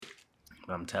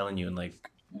I'm telling you, in like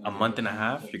a month and a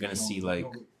half, you're gonna see like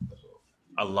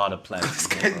a lot of plants.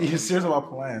 You're serious about I'm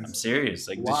plants? serious.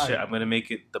 Like this Why? shit, I'm gonna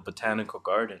make it the botanical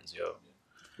gardens, yo.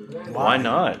 Why? Why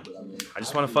not? I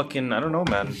just want to fucking. I don't know,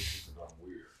 man.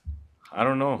 I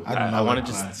don't know. I don't know I want about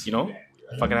to just, plants.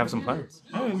 fucking have some plants.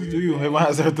 Yeah, do you? Everyone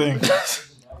has their thing.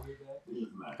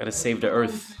 Gotta save the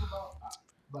earth.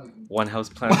 One house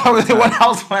plant. Why would they one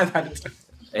house plant at a time?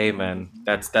 Hey, man,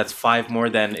 that's 5 more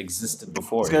than existed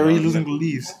before. This guy really losing the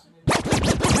leaves.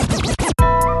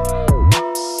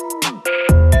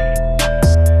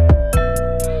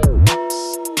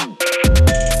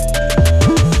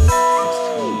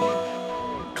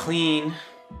 Clean.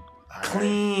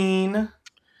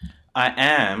 I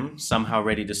am somehow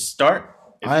ready to start.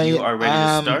 If I you are ready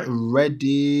to start.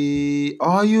 Ready.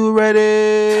 Are you ready?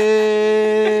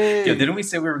 Yo, didn't we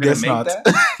say we were gonna Guess make not.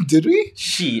 that? Did we?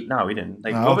 Shit, no, we didn't.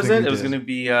 Like, I what don't was think it? we It was did. gonna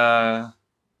be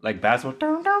like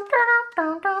basketball.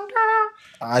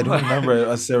 I don't remember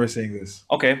us ever saying this.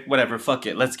 Okay, whatever. Fuck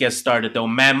it. Let's get started, though,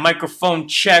 man. Microphone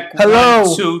check. Hello.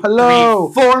 1, 2,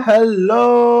 Hello. 3, 4.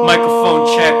 Hello.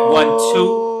 Microphone check. 1,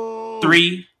 2,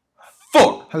 3,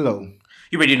 4. Hello.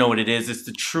 You already know what it is. It's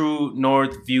the True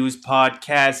North Views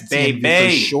podcast, TMV baby.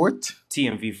 for short.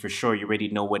 TMV for sure. You already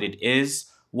know what it is.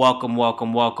 Welcome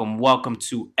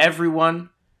to everyone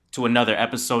to another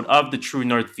episode of the True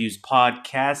North Views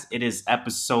podcast. It is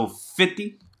episode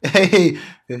 50. Hey,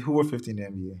 who were 50 in the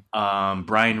NBA?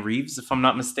 Brian Reeves, if I'm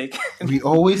not mistaken. We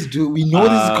always do. We know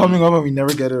this is coming up and we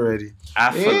never get it ready.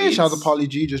 Athletes Hey, shout out to Pauly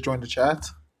G. Just joined the chat.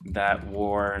 that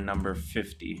wore number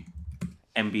 50.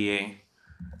 NBA.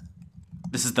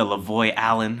 This is the Lavoy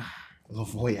Allen.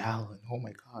 Lavoy Allen. Oh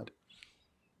my God.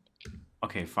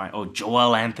 Okay, fine. Oh,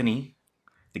 Joel Anthony,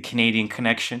 the Canadian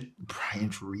connection. Brian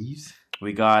Reeves.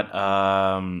 We got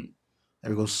There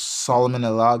we go. Solomon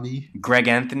Alabi. Greg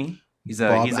Anthony. He's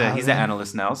an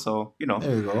analyst now, so you know.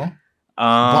 There we go.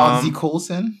 Bonzi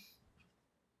Colson.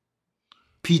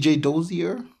 PJ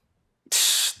Dozier.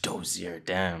 Dozier,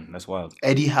 damn, that's wild.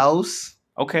 Eddie House.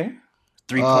 Okay,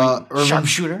 3-point Irvin-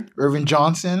 sharpshooter. Irvin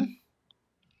Johnson.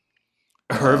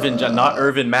 Not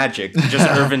Irvin Magic, just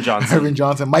Irvin Johnson. Irvin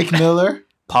Johnson. Mike Miller.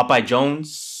 Popeye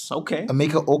Jones. Okay.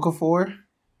 Emeka Okafor.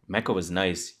 Mecca was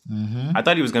nice. Mm-hmm. I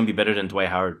thought he was gonna be better than Dwight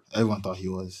Howard. Everyone thought he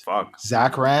was. Fuck.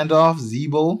 Zach Randolph.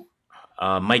 Zebo.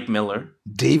 Mike Miller.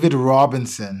 David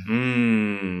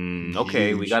Robinson. Okay,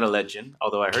 Huge. we got a legend.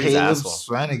 Although I heard he's an Caleb asshole.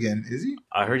 Swanigan. Is he?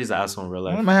 I heard he's an asshole in real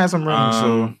I life. might have some rings,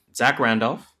 so... Zach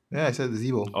Randolph. Yeah, I said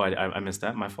Zebo. Oh, I missed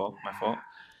that. My fault.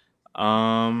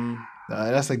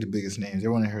 That's like the biggest names.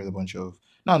 Everyone heard a bunch of...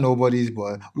 Not nobodies,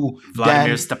 but... Ooh,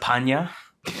 Vladimir Stepania.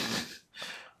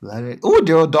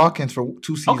 Daryl Dawkins for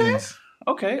 2 seasons.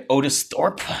 Okay. Otis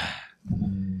Thorpe.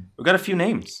 We've got a few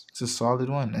names. It's a solid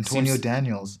one. Antonio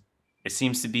Daniels. It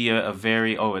seems to be a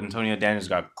very... Oh, Antonio Daniels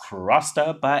got crossed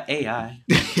up by AI.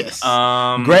 Yes.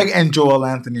 Greg. Greg and Joel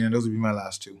Anthony, and those would be my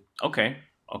last 2. Okay.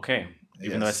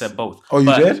 Even though I said both. Oh, you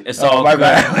But did? It's all my good.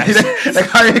 bad. like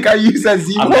how you said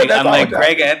Zebo. I'm like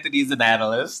Greg Anthony's an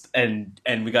analyst, and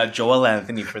we got Joel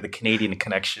Anthony for the Canadian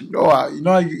connection.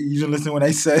 No, you didn't listen when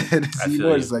I said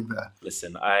Zebo. It's like that.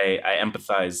 Listen, I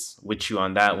empathize with you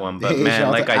on that one. But Hey, man,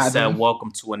 shout like out to I said, Adam.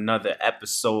 welcome to another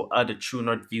episode of the True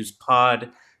North Views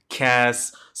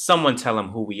podcast. Someone tell them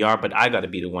who we are, but I got to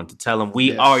be the one to tell them.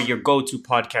 We Yes. are your go-to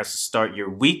podcast to start your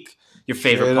week. Your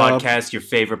favorite Straight up. podcast, your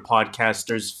favorite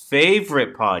podcaster's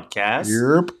favorite podcast.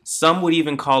 Yep. Some would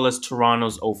even call us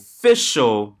Toronto's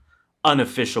official,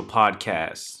 unofficial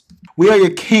podcast. We are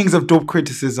your kings of dope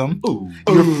criticism. Ooh.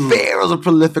 Your pharaohs of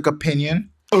prolific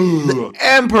opinion. The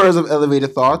emperors of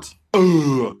elevated thought.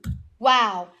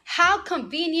 Wow, how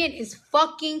convenient is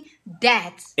fucking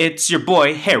that? It's your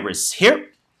boy Harris here.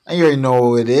 And you already know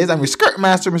who it is. I'm your skirt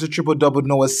master, Mr. Triple Double,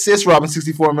 no assist, Robin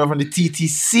 64 mil from the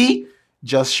TTC.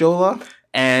 Just Shola.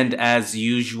 And as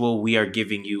usual, we are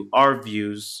giving you our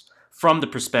views from the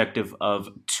perspective of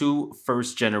 2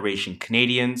 first-generation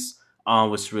Canadians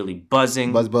on what's really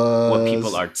buzzing, Buzz buzz. what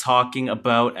people are talking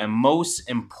about, and most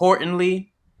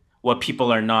importantly, what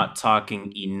people are not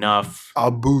talking enough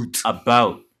A boot.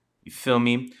 about. You feel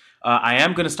me? I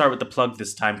am going to start with the plug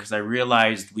this time because I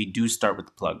realized we do start with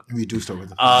the plug. We do start with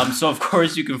the So, of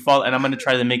course, you can follow, and I'm going to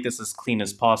try to make this as clean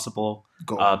as possible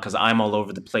Go. because I'm all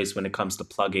over the place when it comes to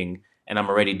plugging, and I'm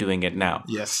already doing it now.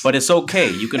 Yes. But it's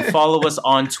okay. You can follow us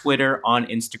on Twitter, on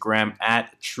Instagram,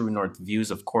 at True North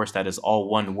Views. Of course, that is all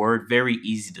one word. Very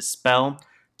easy to spell.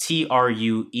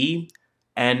 TrueNorthViews.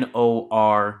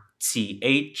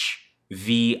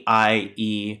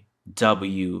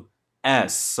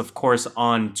 Of course,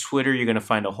 on Twitter, you're going to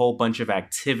find a whole bunch of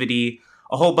activity,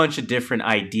 a whole bunch of different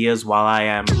ideas while I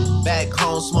am back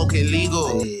home smoking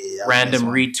legal. random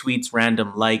retweets,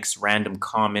 random likes, random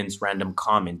comments, random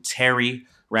commentary,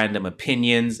 random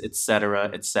opinions,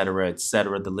 etc., etc.,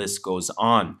 etc. The list goes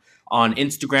on. On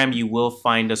Instagram, you will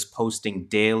find us posting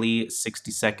daily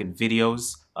 60-second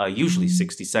videos, usually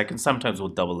 60 seconds. Sometimes we'll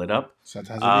double it up.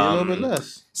 Sometimes it'll be a little bit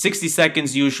less. 60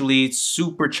 seconds usually,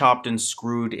 super chopped and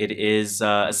screwed. It is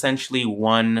essentially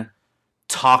one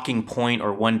talking point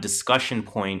or one discussion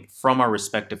point from our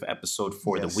respective episode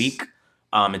for the week.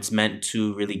 It's meant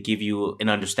to really give you an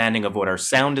understanding of what our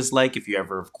sound is like if you're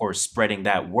ever, of course, spreading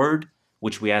that word,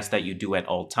 which we ask that you do at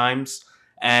all times.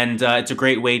 And it's a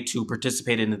great way to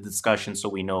participate in the discussion so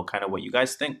we know kind of what you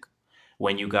guys think.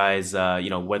 When you guys,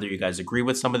 whether you guys agree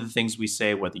with some of the things we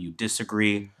say, whether you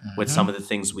disagree with some of the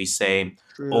things we say,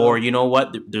 or you know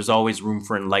what, there's always room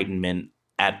for enlightenment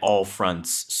at all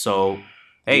fronts. So,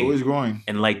 hey, always growing.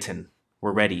 Enlighten.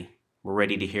 We're ready. We're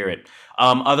ready to hear it.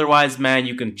 Otherwise, man,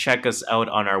 you can check us out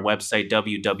on our website,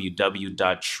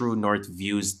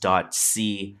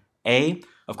 www.truenorthviews.ca.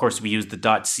 Of course, we use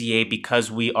the .ca because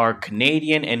we are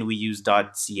Canadian, and we use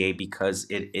 .ca because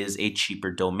it is a cheaper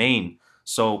domain.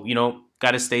 So,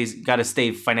 gotta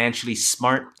stay financially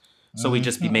smart. So we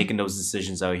just be making those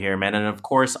decisions out here, man. And of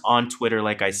course, on Twitter,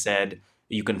 like I said,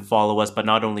 you can follow us, but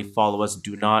not only follow us,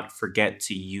 do not forget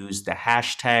to use the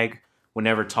hashtag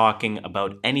whenever talking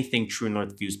about anything True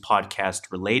North Views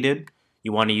podcast related.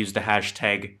 You want to use the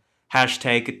hashtag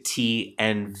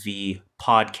TNV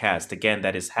podcast. Again,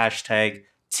 that is hashtag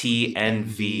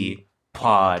TNV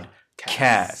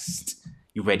podcast.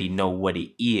 You already know what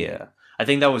it is. I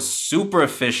think that was super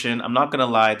efficient. I'm not gonna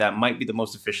lie, that might be the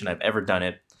most efficient I've ever done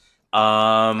it.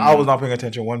 I was not paying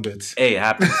attention one bit. Hey, it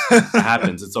happens. It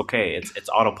happens. It's okay. It's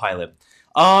autopilot.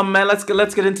 Man, let's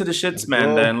get into the shits,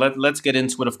 man. Then let's get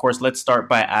into it. Of course, let's start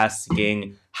by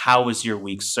asking, how was your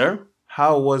week, sir?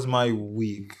 How was my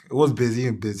week? It was busy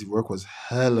and busy. Work was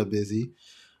hella busy.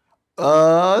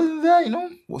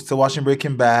 Still watching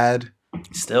Breaking Bad.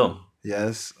 Still.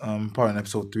 Yes. Probably on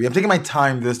episode 3. I'm taking my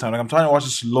time this time. Like, I'm trying to watch it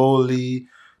slowly.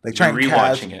 Like, trying to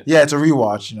rewatching it. Yeah, it's a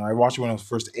rewatch. I watched it when it was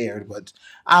first aired, but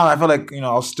I felt like,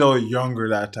 I was still younger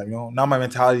that time. Now my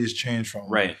mentality has changed from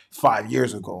 5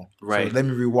 years ago. Right. So let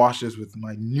me rewatch this with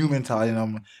my new mentality.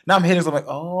 And I'm hitting, so I'm like,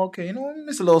 oh, okay, I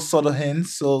missed a little subtle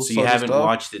hints. So you haven't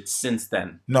watched it since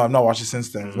then? No, I've not watched it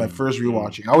since then. It's my first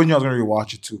rewatching. I always knew I was going to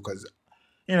rewatch it too, because,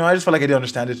 I just felt like I didn't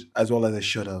understand it as well as I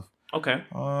should have. Okay.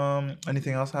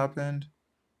 Anything else happened?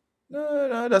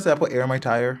 No, that's it. I put air in my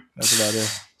tire. That's about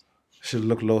it. Should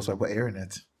look low, so I put air in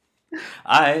it.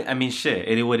 I mean, shit.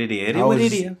 It is what it is. It is what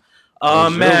it is.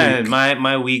 Man,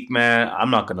 my week, man. I'm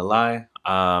not gonna lie.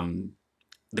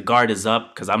 The guard is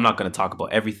up because I'm not gonna talk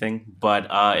about everything, but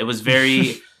it was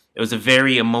a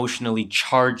very emotionally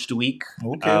charged week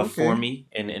for me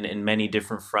in many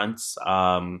different fronts.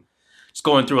 Just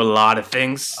going through a lot of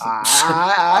things,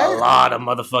 a lot of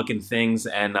motherfucking things,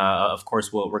 and of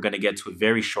course, we're gonna get to it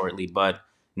very shortly, but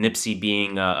Nipsey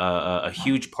being a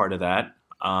huge part of that.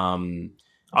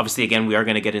 Obviously, again, we are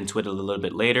going to get into it a little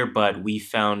bit later, but we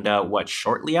found out,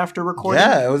 shortly after recording?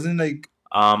 Yeah, it was in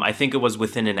I think it was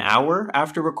within an hour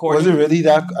after recording. Was it really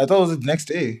that? I thought it was the next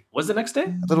day. Was it the next day?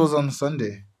 I thought it was on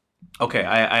Sunday. Okay,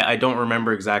 I don't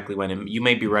remember exactly when. You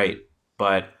may be right,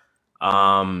 but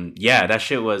that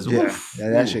shit was... Yeah,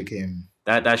 that shit came...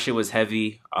 That shit was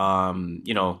heavy.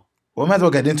 We might as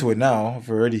well get into it now if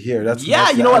we're already here. Let's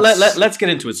get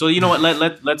into it. So you know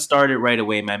what, let's start it right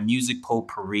away, man. Music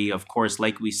Potpourri, of course,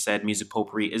 like we said, Music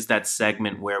Potpourri is that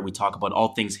segment where we talk about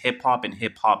all things hip-hop and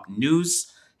hip-hop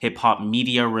news, hip-hop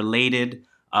media related.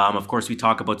 Of course, we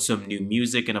talk about some new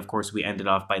music, and of course, we ended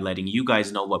off by letting you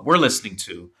guys know what we're listening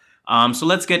to. So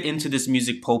let's get into this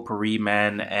Music Potpourri,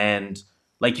 man, and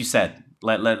like you said,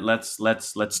 let's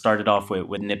start it off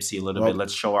with Nipsey a little bit.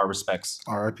 Let's show our respects.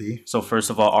 R.I.P. So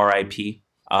first of all, R.I.P.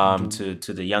 To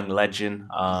the young legend.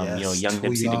 Young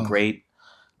Nipsey the Great.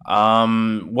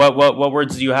 What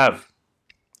words do you have?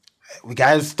 We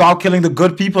gotta stop killing the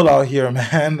good people out here,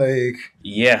 man. Like,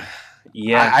 yeah.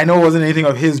 I know it wasn't anything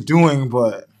of his doing,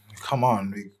 but come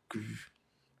on,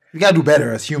 we gotta do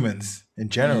better as humans in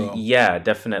general. Yeah,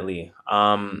 definitely.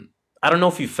 I don't know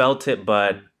if you felt it,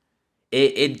 but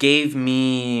it gave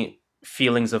me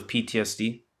feelings of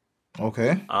PTSD.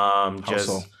 Okay.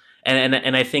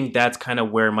 And I think that's kind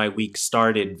of where my week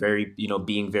started,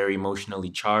 being very emotionally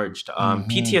charged.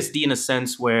 PTSD in a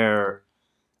sense where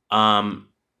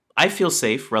I feel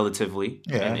safe relatively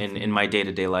in my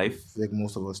day-to-day life. Like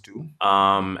most of us do.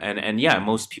 And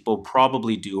most people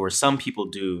probably do, or some people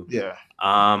do. Yeah.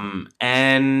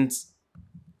 And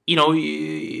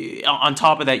on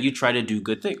top of that, you try to do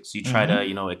good things. You try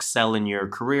to, excel in your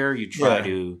career. You try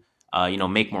to,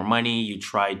 make more money. You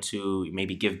try to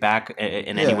maybe give back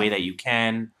in any way that you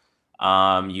can.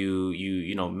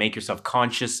 You make yourself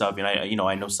conscious of,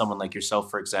 I know someone like yourself,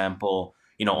 for example,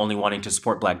 only wanting to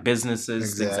support Black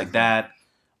businesses, things like that.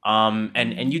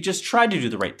 And you just try to do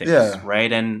the right things,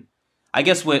 right? And I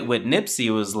guess with Nipsey,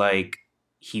 it was like,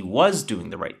 he was doing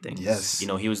the right things. Yes.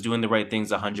 He was doing the right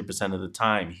things 100% of the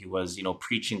time. He was,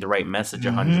 preaching the right message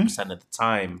 100% of the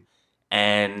time.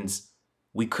 And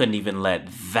we couldn't even let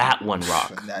that one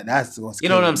rock. That's what's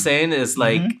know what I'm saying? It's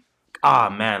like,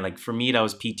 man, like for me, that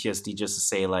was PTSD just to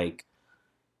say like,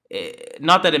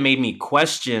 not that it made me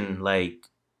question like,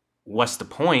 what's the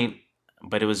point?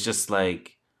 But it was just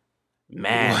like,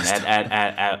 man,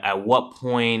 at what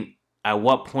point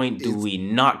do we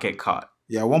not get caught?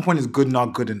 Yeah, at one point is good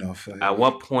not good enough. At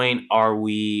what point are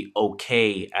we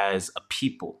okay as a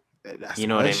people? That's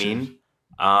what I mean?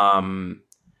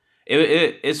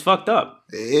 It's fucked up.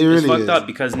 It really is fucked up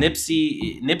because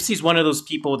Nipsey's one of those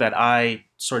people that I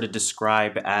sort of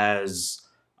describe as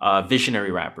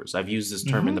visionary rappers. I've used this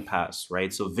term in the past,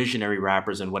 right? So visionary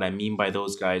rappers, and what I mean by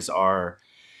those guys are,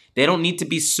 they don't need to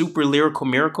be super lyrical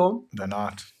miracle. They're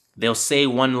not. They'll say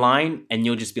one line and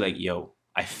you'll just be like, yo,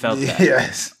 I felt that.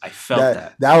 Yes. I felt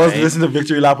that. That was listening to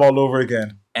Victory Lap all over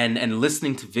again. And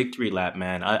listening to Victory Lap,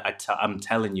 man, I'm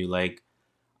telling you, like,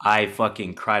 I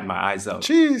fucking cried my eyes out.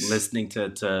 Jeez. Listening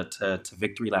to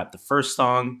Victory Lap. The first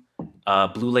song,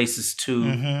 Blue Laces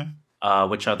 2,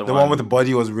 which other one? The one with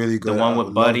Buddy was really good. The one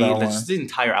with Buddy. Just the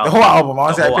entire album. The whole album.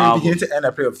 Honestly, I played beginning to end.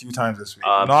 I played a few times this week.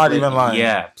 Not even lying.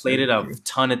 Yeah, played it a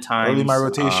ton of times. Early my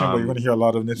rotation, but you're going to hear a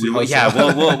lot of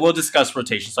Nipsey. We'll discuss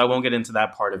rotation, so I won't get into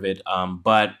that part of it.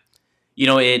 But,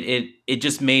 it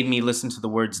just made me listen to the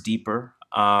words deeper.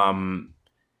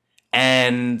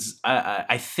 And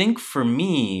I think for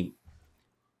me,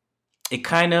 it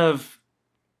kind of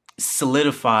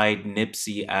solidified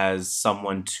Nipsey as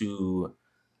someone to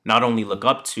not only look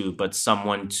up to, but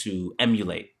someone to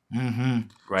emulate.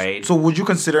 Right? So would you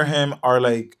consider him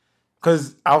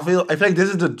because I feel like this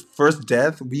is the first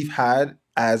death we've had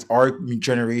as our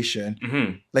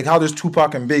generation. Like how there's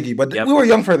Tupac and Biggie, but we were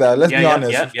young for that. Let's be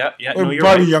honest. We're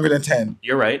probably younger than 10.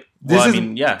 You're right.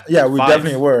 Yeah, we 5.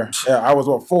 Definitely were. Yeah, I was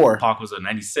 4? Pac was a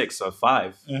 96, so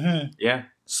 5. Yeah.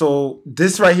 So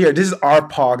this right here, this is our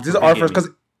Pac. This is our first, because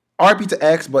RIP to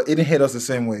X, but it didn't hit us the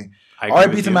same way.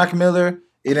 RIP to Mac Miller,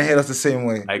 it didn't hit us the same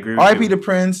way. I agree with you. RIP to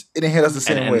Prince, it didn't hit us the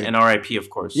same way. And RIP, of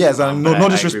course. Yes, no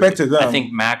disrespect to them. I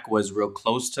think Mac was real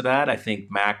close to that. I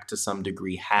think Mac, to some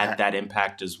degree, had that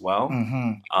impact as well.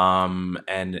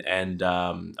 And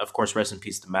of course, rest in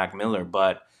peace to Mac Miller.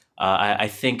 But I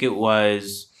think it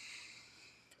was...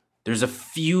 There's a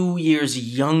few years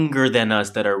younger than us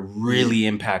that are really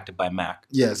impacted by Mac.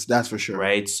 Yes, that's for sure.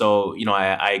 Right? So,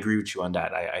 I agree with you on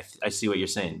that. I see what you're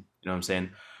saying. You know what I'm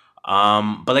saying?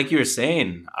 But like you were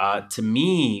saying, to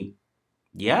me,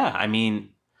 yeah, I mean,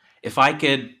 if I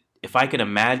could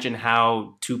imagine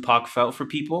how Tupac felt for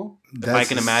people, if I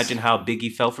can imagine how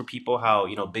Biggie felt for people, how,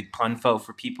 Big Pun felt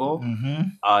for people,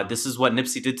 this is what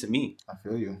Nipsey did to me. I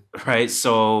feel you. Right?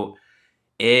 So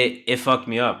it fucked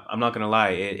me up. I'm not going to lie.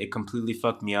 It completely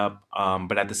fucked me up.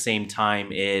 But at the same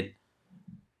time, it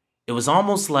was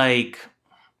almost like,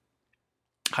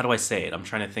 how do I say it? I'm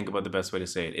trying to think about the best way to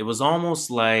say it. It was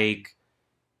almost like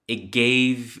it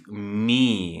gave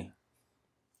me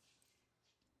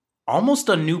almost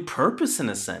a new purpose in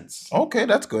a sense. Okay,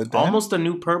 that's good. Then. Almost a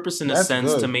new purpose in a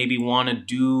sense to maybe want to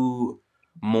do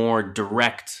more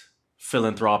direct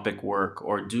philanthropic work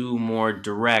or do more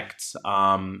direct,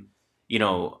 what's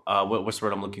the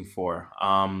word I'm looking for?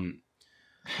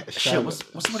 What's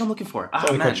the word I'm looking for?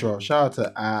 Shout out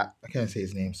to, I can't say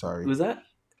his name, sorry. Who's that?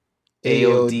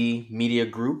 AOD Media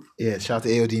Group. Yeah, shout out to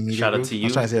AOD Media Group. Shout out to you. I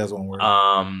was trying to say that as one word.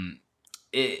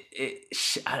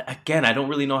 Again, I don't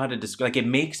really know how to describe. Like, it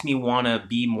makes me want to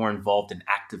be more involved in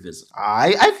activism.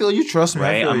 I feel you. Trust me.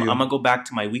 Right? I'm gonna go back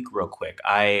to my week real quick.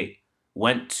 I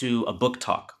went to a book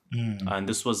talk, and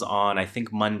this was on, I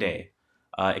think, Monday.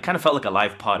 It kind of felt like a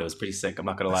live pod. It was pretty sick. I'm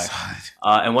not gonna lie.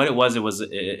 And what it was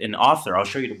an author. I'll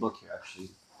show you the book here, actually,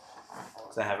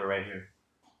 because I have it right here.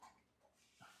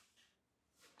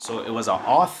 So it was an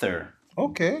author.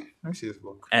 Okay, let me see this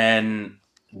book. And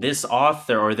this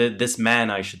author, or this man,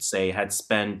 I should say, had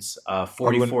spent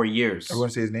 44 years. I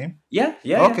want to say his name? Yeah.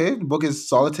 Okay, the book is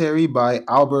Solitary by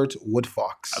Albert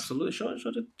Woodfox. Absolutely. Show it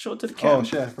to the cam. Oh,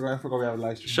 shit. I forgot we have a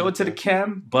live stream. Show it to the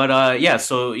cam. But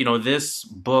so, this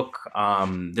book,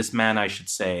 this man, I should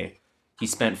say, he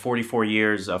spent 44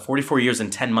 years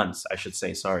and 10 months, I should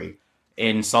say, sorry,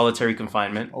 in solitary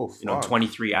confinement. Oh, fuck.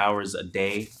 23 hours a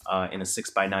day in a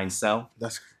 6x9 cell.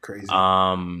 That's crazy.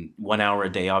 1 hour a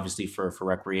day, obviously for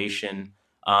recreation,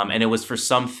 and it was for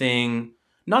something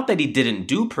not that he didn't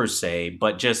do per se,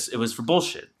 but just it was for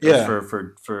bullshit. It was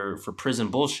for prison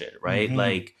bullshit, right? Mm-hmm.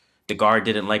 Like the guard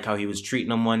didn't like how he was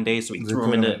treating him one day, so he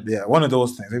threw him into one of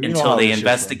those things until they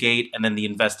investigate, and then the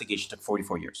investigation took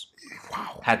 44 years.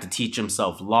 Wow. Had to teach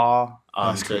himself law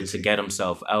to get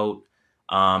himself out.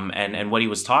 And what he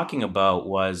was talking about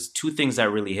was two things that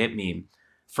really hit me.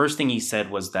 First thing he said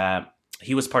was that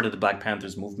he was part of the Black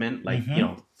Panthers movement. Like,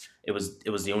 it was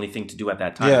the only thing to do at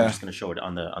that time. I'm just going to show it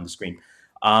on the screen.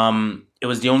 It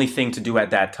was the only thing to do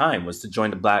at that time was to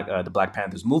join the Black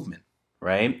Panthers movement,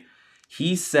 right?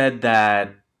 He said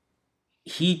that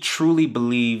he truly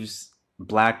believes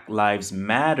Black Lives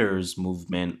Matters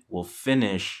movement will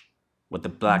finish what the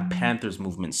Black Panthers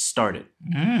movement started.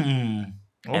 Okay.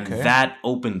 And that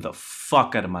opened the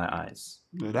fuck out of my eyes.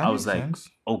 I was like,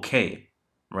 okay,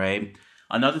 right?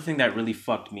 Another thing that really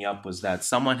fucked me up was that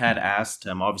someone had asked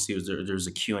him, obviously there was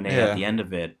a Q&A at the end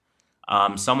of it.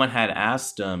 Someone had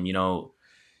asked him,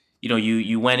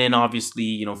 you went in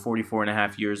obviously, 44 and a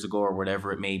half years ago or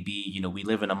whatever it may be. We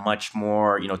live in a much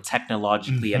more,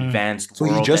 technologically advanced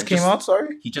world. So he just came out,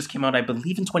 sorry? He just came out, I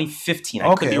believe, in 2015.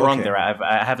 I could be wrong there.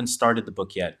 I haven't started the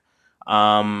book yet.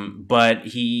 But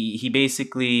he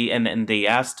basically, and they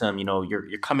asked him,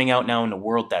 you're coming out now in a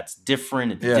world that's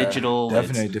different. It's digital.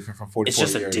 Definitely different from 44 years.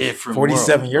 It's just a different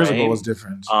 47 world, years right? ago was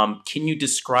different. Can you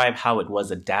describe how it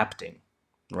was adapting,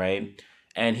 right?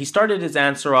 And he started his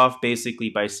answer off basically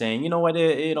by saying,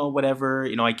 whatever,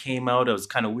 I came out, I was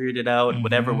kind of weirded out,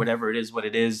 whatever it is, what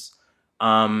it is.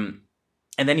 And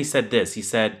then he said this, he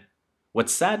said,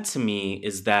 what's sad to me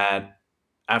is that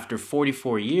after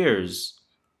 44 years,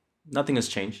 nothing has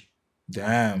changed.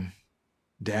 Damn.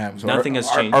 So nothing has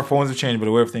changed. Our phones have changed, but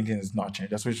the way of thinking has not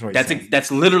changed. That's what he's saying.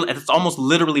 That's almost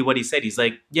literally what he said. He's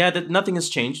like, nothing has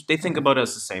changed. They think about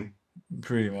us the same.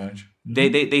 Pretty much.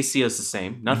 They see us the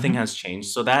same. Nothing has changed.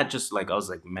 So that just I was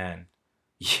like, man,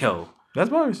 yo. That's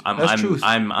bars. That's truth.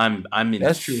 I'm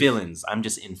in feelings. I'm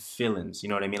just in feelings. You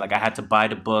know what I mean? Like I had to buy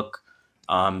the book.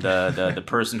 The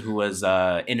person who was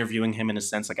interviewing him in a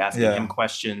sense, like asking him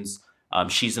questions.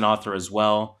 She's an author as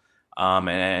well.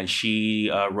 And she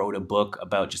wrote a book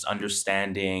about just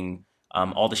understanding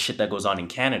all the shit that goes on in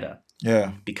Canada.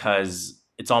 Yeah. Because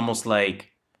it's almost like,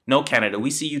 no, Canada,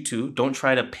 we see you too. Don't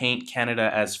try to paint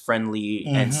Canada as friendly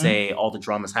and say all the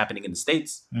drama's happening in the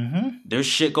States. There's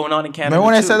shit going on in Canada. Remember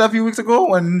when I said that a few weeks ago?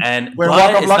 When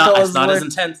it's not as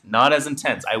intense. Not as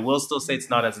intense. I will still say it's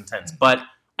not as intense. But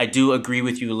I do agree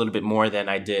with you a little bit more than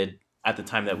I did at the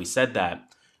time that we said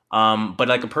that. But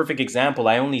like a perfect example,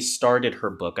 I only started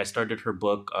her book. I started her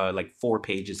book like 4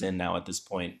 pages in now at this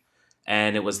point.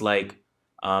 And it was like,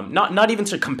 not even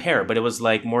to compare, but it was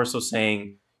like more so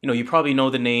saying, you probably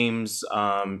know the names,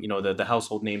 the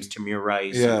household names, Tamir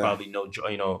Rice. Yeah. You probably know,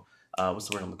 what's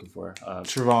the word I'm looking for?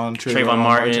 Trayvon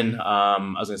Martin. I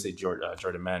was going to say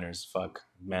Jordan Manners. Fuck,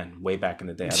 man, way back in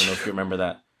the day. I don't know if you remember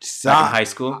that. Back in high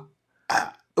school.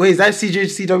 Wait, is that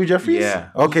C.W. Jeffries?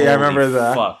 Yeah. Okay, I remember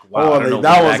that. Fuck. Wow, I don't know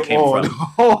where that came from.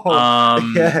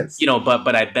 Yes.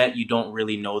 But I bet you don't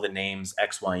really know the names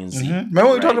X, Y, and Z. Remember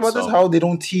when we talked about this, how they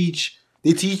don't teach...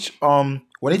 They teach...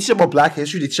 When they teach about Black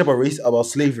history, they teach about race, about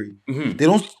slavery. They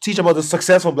don't teach about the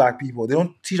successful Black people. They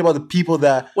don't teach about the people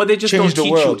that they just changed don't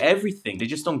the world. Teach you everything. They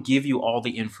just don't give you all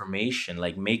the information.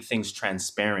 Like make things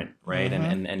transparent, right?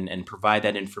 And provide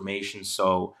that information.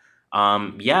 So,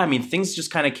 things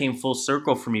just kind of came full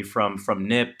circle for me from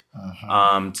NIP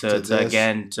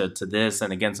to this,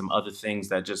 and again some other things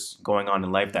that just going on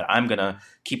in life that I'm gonna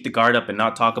keep the guard up and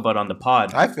not talk about on the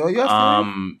pod. I feel you.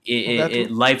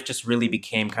 Life just really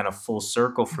became kind of full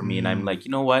circle for me, and I'm like,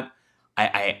 you know what?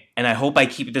 I hope I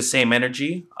keep the same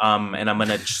energy. And I'm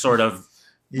gonna sort of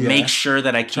make sure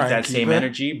that I keep that same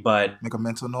energy. But make a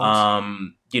mental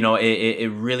note.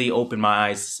 It really opened my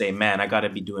eyes to say, man, I gotta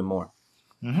be doing more.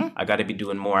 I got to be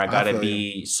doing more. I got to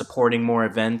be supporting more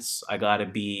events. I got to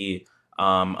be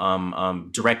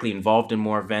directly involved in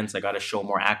more events. I got to show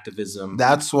more activism.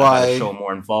 That's why I got to show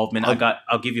more involvement.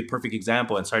 I'll give you a perfect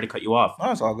example. And sorry to cut you off. No,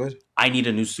 it's all good. I need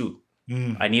a new suit.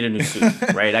 I need a new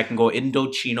suit, right? I can go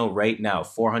Indochino right now,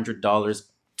 $400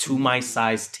 to my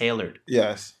size, tailored.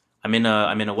 Yes. I'm in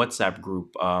a WhatsApp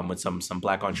group with some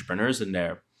Black entrepreneurs in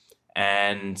there,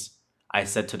 and I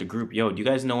said to the group, "Yo, do you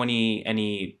guys know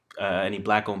any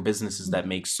Black-owned businesses that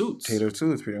make suits?" Tailored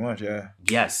suits, pretty much, yeah.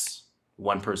 Yes.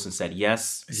 One person said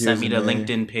yes. Sent me the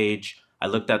LinkedIn page. I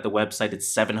looked at the website.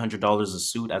 It's $700 a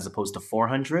suit as opposed to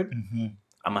 $400.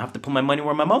 I'm gonna have to put my money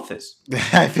where my mouth is.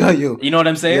 I feel you. You know what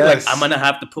I'm saying? Yes. Like I'm gonna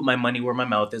have to put my money where my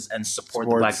mouth is and support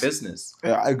the black business.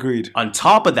 Yeah, agreed. On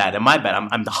top of that, and my bad,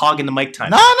 I'm hogging the mic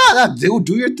time. No,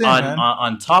 do your thing, man.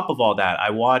 On top of all that, I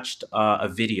watched a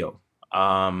video.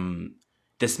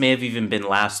 This may have even been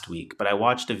last week, but I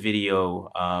watched a video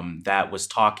that was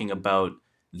talking about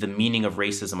the meaning of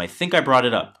racism. I think I brought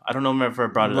it up. I don't know if I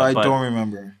brought it up. I don't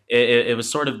remember. It was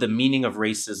sort of the meaning of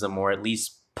racism, or at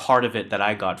least part of it that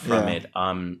I got from it.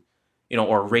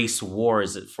 Or race war,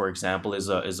 for example, is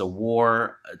a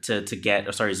war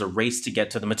is a race to get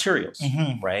to the materials,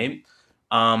 right?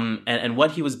 And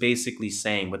what he was basically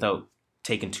saying, without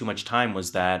taking too much time,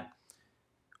 was that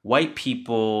white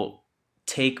people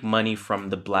take money from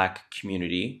the black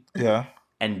community. Yeah.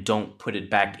 And don't put it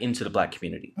back into the black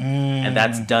community. And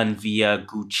that's done via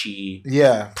Gucci,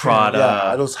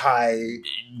 Prada, those high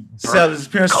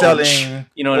selling,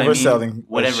 you know what overselling, I mean?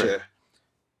 Whatever.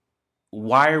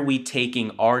 Why are we taking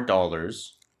our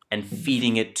dollars and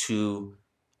feeding it to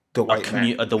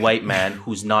the white man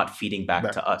who's not feeding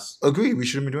back to us? Agree. We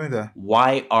shouldn't be doing that.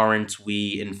 Why aren't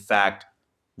we, in fact,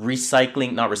 not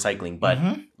recycling, but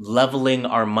leveling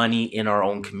our money in our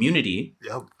own community?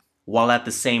 Yep. While at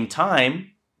the same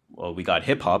time, well, we got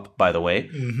hip hop, by the way.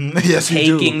 Yes,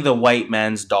 taking the white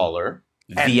man's dollar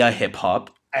via hip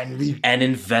hop and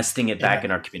investing it back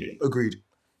in our community. Agreed.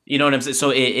 You know what I'm saying?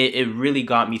 So it really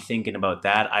got me thinking about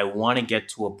that. I want to get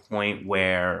to a point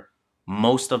where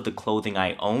most of the clothing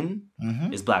I own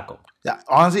is black owned. Yeah,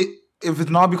 honestly, if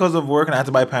it's not because of work and I have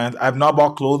to buy pants, I've not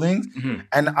bought clothing,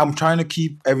 and I'm trying to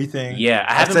keep everything. Yeah,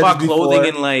 I haven't bought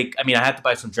clothing in I had to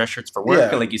buy some dress shirts for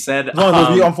work, like you said.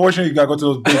 No, unfortunately, you gotta go to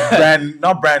those big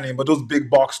not brand name, but those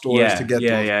big box stores to get those.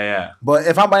 Yeah. But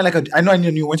if I'm buying I know I need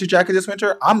a new winter jacket this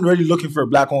winter, I'm really looking for a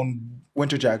black-owned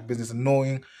winter jacket business and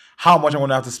knowing how much I'm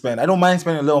gonna have to spend. I don't mind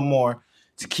spending a little more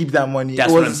to keep that money.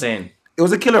 That's what I'm saying. It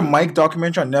was a Killer Mike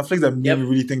documentary on Netflix that made me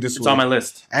really think this. It's on my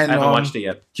list. And I haven't watched it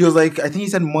yet. He was like, I think he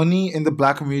said money in the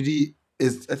black community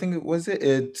is,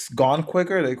 it's gone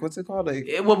quicker. Like, what's it called? Like,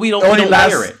 we don't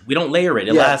layer it. We don't layer it.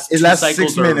 It lasts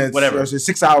 6 minutes, whatever,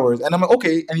 6 hours. And I'm like,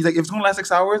 okay. And he's like, if it's gonna last 6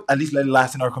 hours, at least let it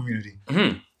last in our community.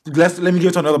 Let me give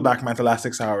it to another black man to last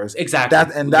 6 hours. Exactly.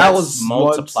 Let's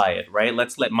multiply it, right?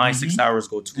 Let's let my 6 hours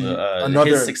go to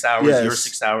another, his 6 hours, your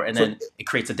 6 hours, and then it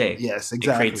creates a day. Yes,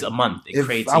 exactly. It creates a month. It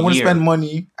creates a year. I want to spend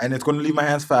money and it's going to leave my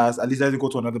hands fast, at least let it go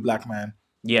to another black man.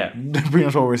 Yeah. Pretty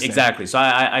much what we're saying. Exactly. So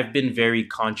I've been very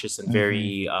conscious and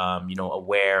very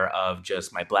aware of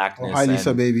just my blackness. Hi,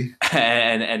 Lisa, baby.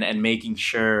 And making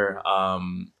sure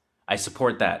I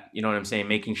support that. You know what I'm saying?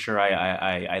 Making sure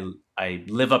I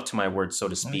live up to my word, so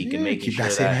to speak, and making sure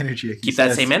that keep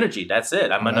that same energy. That's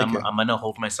it. I'm gonna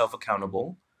hold myself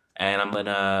accountable, and I'm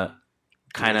gonna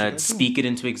kind of speak it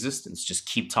into existence. Just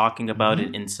keep talking about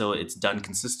it until it's done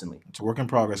consistently. It's a work in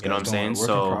progress. Guys. You know what I'm saying? Work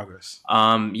in progress.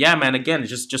 Yeah, man. Again,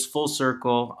 just full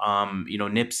circle.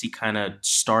 Nipsey kind of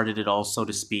started it all, so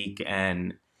to speak,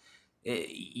 and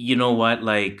you know what,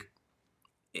 like.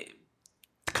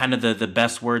 Kind of the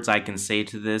best words I can say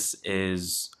to this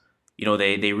is,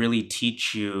 they really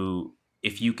teach you,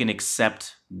 if you can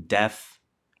accept death,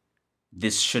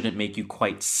 this shouldn't make you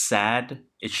quite sad.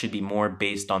 It should be more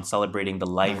based on celebrating the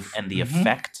life and the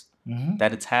effect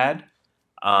that it's had.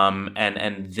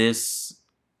 And this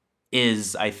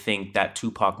is, I think, that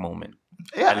Tupac moment.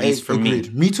 Yeah, at least for me.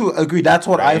 Me too, agreed. That's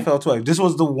what I felt too. This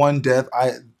was the one death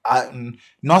I'm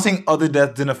not saying other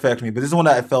deaths didn't affect me, but this is one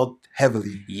that I felt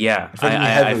heavily. Yeah,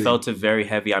 I felt it very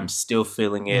heavy. I'm still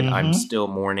feeling it. I'm still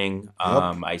mourning.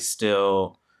 I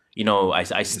still, I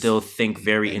still think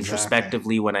very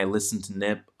introspectively when I listen to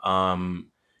Nip.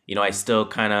 I still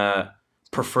kind of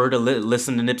prefer to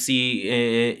listen to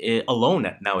Nipsey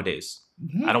alone nowadays.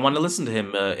 I don't want to listen to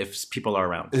him if people are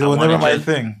around. It was never my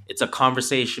thing. It's a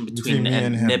conversation between me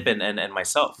and Nip and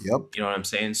myself. Yep. You know what I'm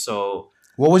saying? So...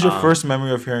 What was your first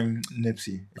memory of hearing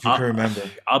Nipsey, if you can remember?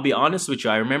 I'll be honest with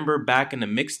you. I remember back in the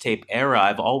mixtape era,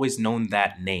 I've always known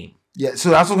that name. Yeah, so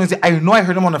that's what I was going to say. I know I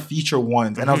heard him on a feature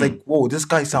once, and I was like, whoa, this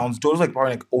guy sounds dope. It was like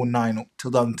probably 2009,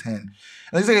 2010. And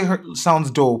this guy sounds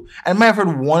dope. And I might have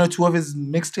heard one or two of his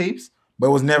mixtapes, but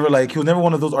it was never he was never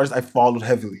one of those artists I followed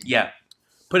heavily. Yeah.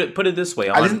 Put it this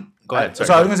way. Go ahead. Sorry,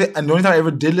 so I was going to say, and the only time I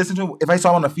ever did listen to him, if I saw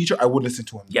him on a feature, I would listen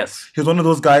to him. Yes. He was one of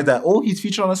those guys that, he's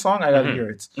featured on a song, I got to hear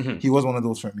it. He was one of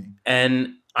those for me.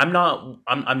 And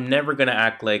I'm never going to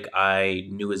act like I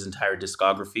knew his entire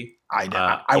discography.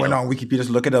 I went on Wikipedia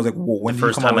to look at it. I was like, whoa, when the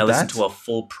first time I listened to a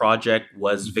full project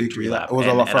was Victory Lap. It was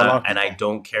a lot for a lot. And I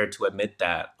don't care to admit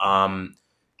that.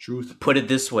 Truth. Put it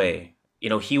this way. you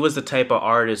know, he was the type of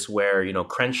artist where, you know,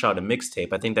 Crenshaw, the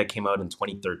mixtape, I think that came out in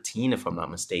 2013, if I'm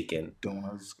not mistaken.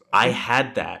 I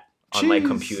had that on my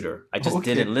computer. I just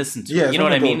didn't listen to it. You know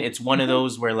what I mean? It's one of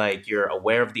those where, like, you're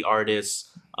aware of the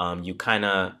artist. You kind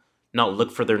of not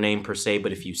look for their name per se,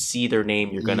 but if you see their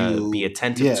name, you're going to be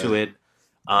attentive to it.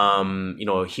 You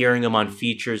know, hearing him on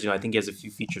features, you know, I think he has a few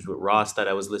features with Ross that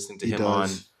I was listening to him on,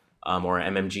 or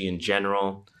MMG in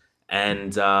general.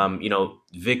 And, you know,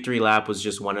 Victory Lap was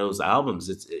just one of those albums.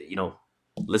 It's, you know,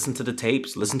 listen to the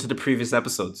tapes, listen to the previous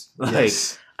episodes. Like,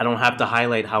 I don't have to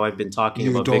highlight how I've been talking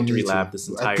about Victory Lap this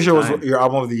entire time. It was your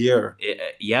album of the year.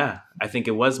 Yeah, I think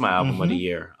it was my album of the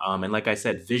year. And like I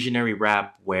said, visionary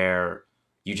rap where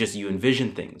you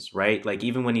envision things, right? Like,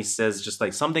 even when he says just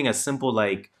like something as simple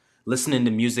like listening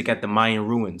to music at the Mayan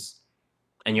ruins,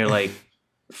 and you're like,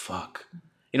 fuck.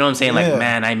 You know what I'm saying? Like,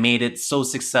 man, I made it so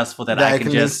successful that I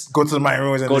can just go to the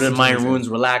Mayan ruins,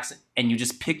 relax, and you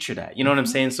just picture that. You know what I'm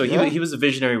saying? So he was a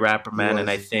visionary rapper, man, and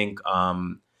I think,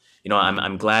 you know,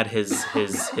 I'm glad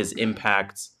his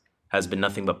impact has been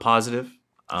nothing but positive.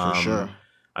 For sure.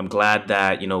 I'm glad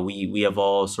that, you know, we have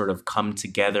all sort of come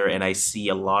together, and I see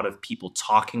a lot of people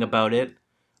talking about it.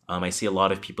 I see a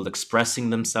lot of people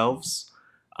expressing themselves.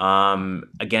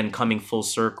 Again, coming full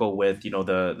circle with, you know,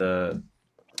 the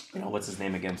you know, what's his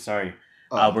name again? Sorry.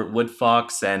 Albert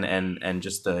Woodfox and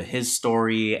just his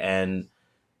story and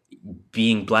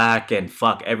being black and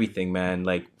fuck everything, man.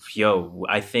 Like, yo,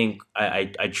 I think,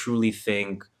 I truly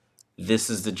think this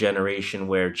is the generation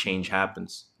where change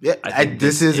happens. Yeah,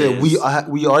 this is it. We are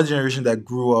the generation that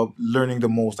grew up learning the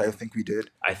most. I think we did.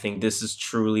 I think this is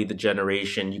truly the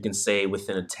generation, you can say,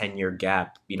 within a 10-year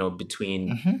gap, you know,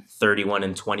 between 31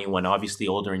 and 21, obviously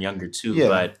older and younger too. Yeah.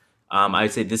 But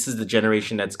I'd say this is the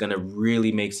generation that's going to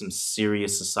really make some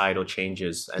serious societal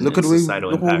changes and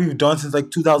societal impact. Look what we've done since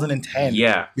like 2010.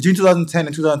 Yeah. Between 2010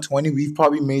 and 2020, we've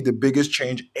probably made the biggest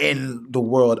change in the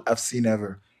world I've seen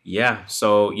ever. Yeah.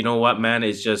 So, you know what, man?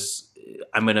 It's just,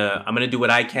 I'm gonna do what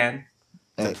I can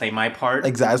to play my part.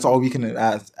 Exactly. That's all we can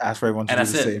ask for everyone to do the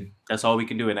same. That's all we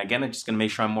can do. And again, I'm just going to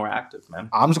make sure I'm more active, man.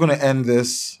 I'm just going to end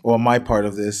this, or my part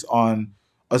of this, on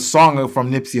a song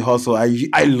from Nipsey Hussle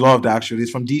I loved, actually.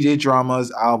 It's from DJ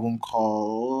Drama's album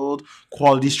called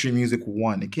Quality Street Music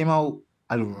 1. It came out,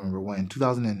 I don't remember when,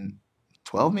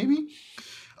 2012 maybe? It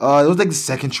was like the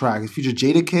second track. It featured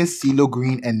Jadakiss, CeeLo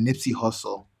Green, and Nipsey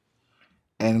Hussle.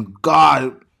 And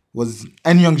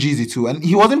and Young Jeezy too. And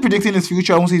he wasn't predicting his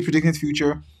future. I won't say he's predicting his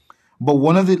future. But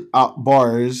one of the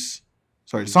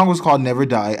the song was called Never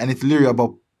Die. And it's literally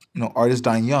about, you know, artists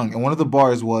dying young. And one of the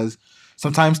bars was,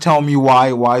 sometimes tell me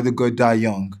why the good die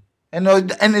young. And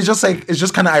it's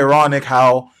just kind of ironic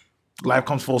how life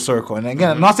comes full circle. And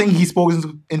again, I'm not saying he spoke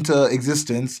into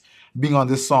existence being on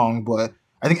this song, but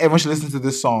I think everyone should listen to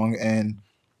this song. And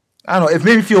I don't know, it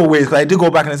made me feel weird because I did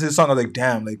go back and listen to this song. I was like,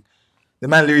 damn, like the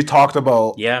man literally talked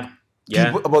about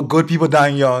about good people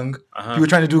dying young, people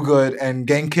trying to do good and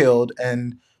getting killed,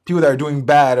 and people that are doing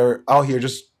bad are out here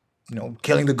just, you know,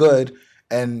 killing the good,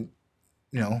 and,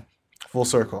 you know, full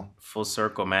circle. Full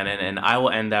circle, man. And I will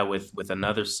end that with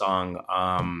another song.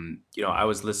 You know, I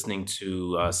was listening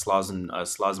to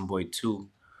Sloz Boy 2.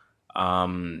 I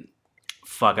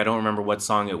don't remember what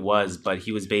song it was, but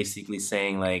he was basically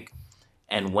saying like,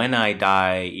 and when I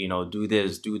die, you know, do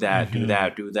this, do that, do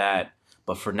that.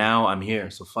 But for now, I'm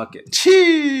here, so fuck it.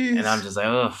 Jeez. And I'm just like,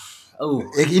 ugh. Oh,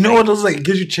 you know what? Those like, it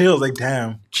gives you chills. Like,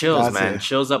 damn. Chills, man.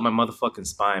 Chills up my motherfucking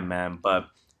spine, man. But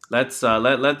let's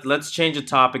change the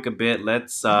topic a bit.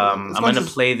 I'm gonna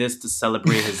play this to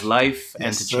celebrate his life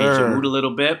and to change the mood a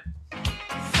little bit.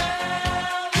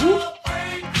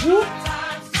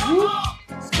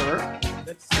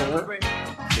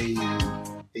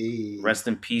 Rest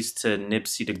in peace to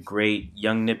Nipsey the Great,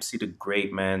 young Nipsey the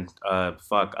Great, man. A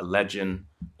legend,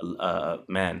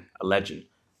 man, a legend.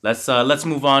 Let's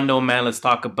move on though, man. Let's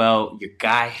talk about your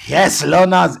guy. Yes, Lil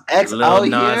Nas X out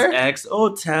here. Lil Nas X,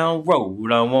 Old Town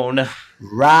Road. I wanna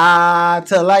ride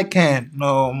till I can't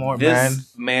no more, man.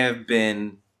 This may have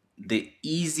been the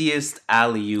easiest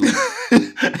alley-oop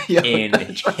in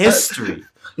history.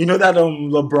 You know that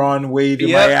LeBron Wade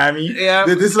in Miami? Yeah.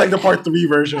 This is like the part 3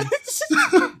 version.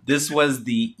 This was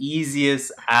the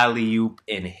easiest alley-oop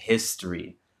in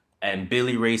history. And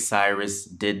Billy Ray Cyrus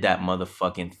did that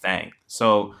motherfucking thing.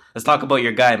 So let's talk about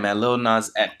your guy, man, Lil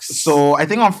Nas X. So I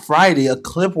think on Friday, a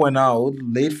clip went out,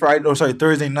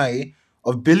 Thursday night,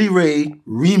 of Billy Ray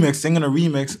singing a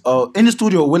remix in the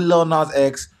studio with Lil Nas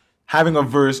X, having a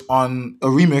verse on a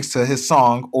remix to his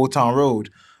song, Old Town Road.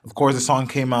 Of course, the song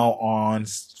came out on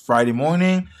Friday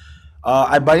morning.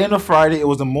 By the end of Friday, it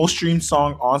was the most streamed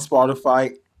song on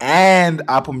Spotify and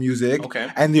Apple Music. Okay.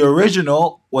 And the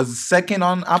original was second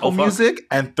on Apple Music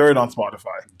and third on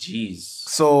Spotify. Jeez.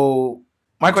 So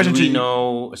my question to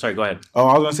you... Sorry, go ahead. Oh,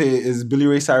 I was going to say, is Billy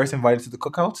Ray Cyrus invited to the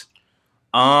cookout?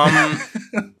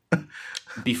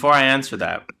 Before I answer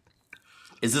that,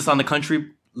 is this on the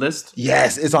country list?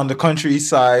 Yes, it's on the country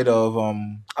side of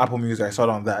Apple Music. I saw it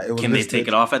on that. Can they take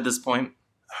it off at this point?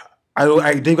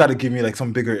 They got to give me like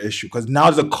some bigger issue because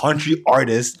now there's a country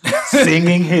artist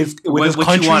singing his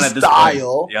country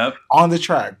style on the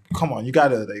track. Come on, you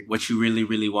gotta like what you really,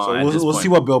 really want. So we'll see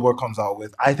what Billboard comes out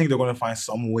with. I think they're gonna find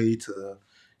some way to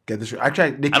get this.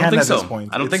 Actually, they can't at this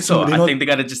point. I don't think so. I think they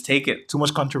gotta just take it. Too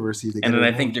much controversy. And then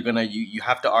I think they're gonna you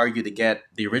have to argue to get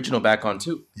the original back on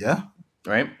too. Yeah.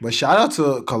 Right. But shout out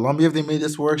to Columbia if they made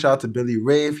this work. Shout out to Billy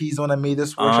Ray if he's the one that made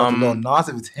this work. Shout out to Lil Nas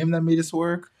if it's him that made this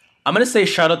work. I'm going to say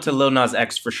shout out to Lil Nas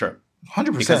X for sure.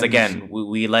 100%. Because again,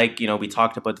 we like, we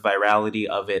talked about the virality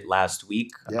of it last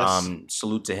week. Yes.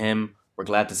 Salute to him. We're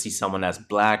glad to see someone that's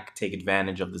black take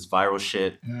advantage of this viral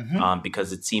shit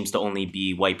because it seems to only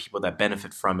be white people that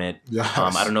benefit from it. Yes.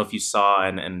 I don't know if you saw,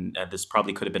 and this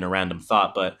probably could have been a random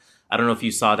thought, but I don't know if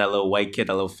you saw that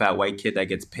little fat white kid that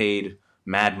gets paid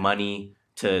mad money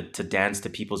to dance to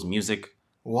people's music.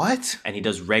 What? And he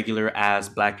does regular ass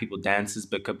black people dances,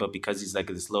 but because he's like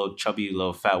this little chubby,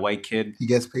 little fat white kid, he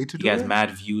gets paid to do it. He has mad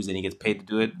views and he gets paid to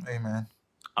do it. Hey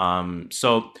man.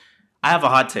 So I have a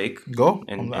hot take. Go.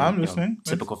 I'm listening.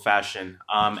 Typical fashion.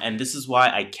 And this is why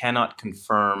I cannot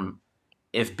confirm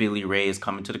if Billy Ray is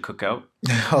coming to the cookout.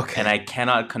 Okay. And I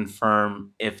cannot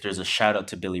confirm if there's a shout out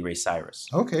to Billy Ray Cyrus.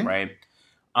 Okay. Right.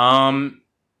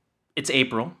 It's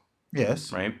April.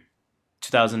 Yes. Right.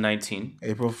 2019.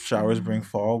 April showers bring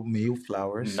fall, May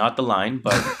flowers. Not the line,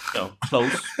 but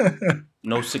close.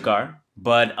 No cigar.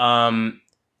 But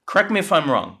correct me if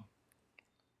I'm wrong.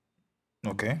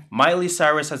 Okay. Miley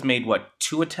Cyrus has made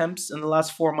 2 attempts in the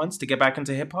last 4 months to get back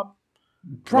into hip hop?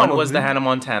 One was the Hannah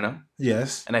Montana.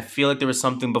 Yes. And I feel like there was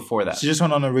something before that. She just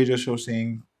went on a radio show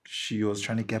saying she was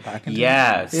trying to get back into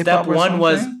hip-hop. Step one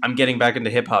was, I'm getting back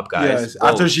into hip-hop, guys. Yes.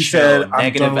 After she said, I'm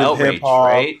negative done outrage, with hip-hop.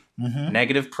 Right? Mm-hmm.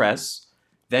 Negative press.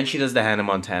 Then she does the Hannah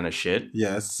Montana shit.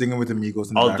 Yes, singing with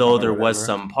Amigos. Although there was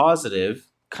some positive,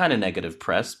 kind of negative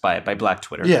press by Black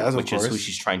Twitter. Yeah, which is who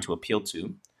she's trying to appeal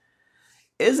to.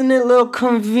 Isn't it a little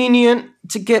convenient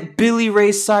to get Billy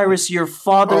Ray Cyrus, your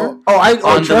father,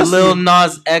 on the Lil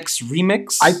Nas X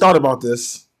remix? I thought about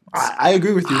this. I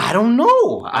agree with you. I don't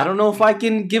know. I don't know if I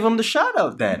can give him the shout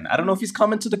out then. I don't know if he's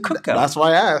coming to the cookout. That's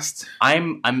why I asked.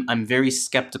 I'm very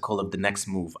skeptical of the next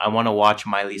move. I want to watch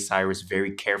Miley Cyrus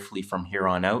very carefully from here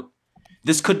on out.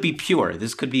 This could be pure.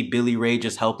 This could be Billy Ray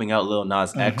just helping out Lil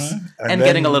Nas X and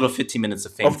getting a little 15 minutes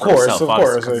of fame for himself. Of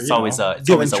course. It's always a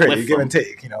give and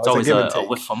take. It's always a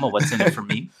whiff from what's in it for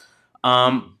me.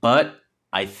 But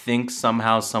I think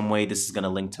somehow, some way, this is going to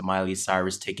link to Miley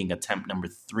Cyrus taking attempt number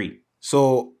 3.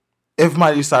 So if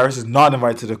Miley Cyrus is not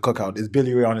invited to the cookout, is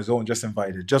Billy Ray on his own just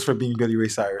invited? Just for being Billy Ray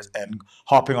Cyrus and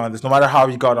hopping on this, no matter how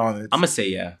he got on it? I'm going to say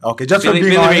yeah. Okay, just Billy, for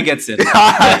being Billy on Ray it. Gets in.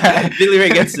 Billy Ray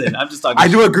gets in. I'm just talking I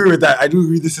do agree with that. I do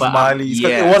agree this is Miley's.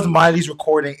 Yeah. It was Miley's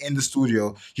recording in the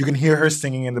studio. You can hear her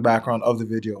singing in the background of the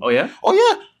video. Oh, yeah? Oh,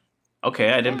 yeah.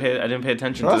 Okay, I didn't pay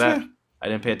attention to that. I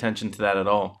didn't pay attention to that at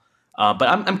all. But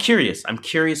I'm curious. I'm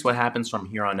curious what happens from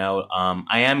here on out.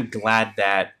 I am glad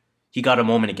that he got a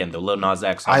moment again, though, Lil Nas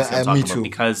X. Me too.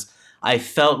 Because I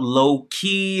felt low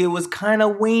key. It was kind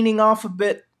of waning off a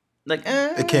bit. Like,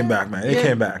 it came back, man. It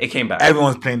came back. It came back.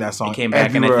 Everyone's playing that song. It came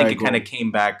back, and I think it kind of came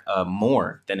back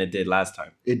more than it did last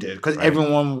time. It did, because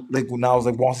everyone now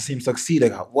wants to see him succeed.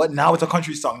 Like, what? Now it's a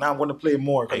country song. Now I'm going to play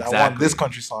more because I want this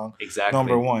country song. Exactly.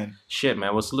 Number 1. Shit,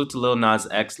 man. Well, salute to Lil Nas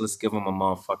X. Let's give him a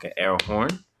motherfucking air horn.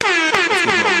 Let's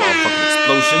give him a motherfucking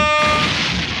explosion.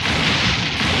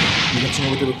 You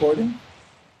continue with the recording?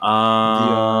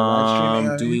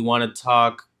 Do we want to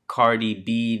talk Cardi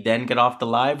B, then get off the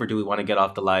live, or do we want to get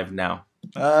off the live now?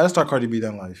 Let's talk Cardi B,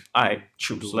 then live. All right,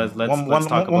 true. So let's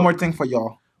talk one more thing for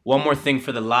y'all. One more thing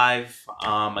for the live.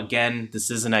 Again, this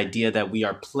is an idea that we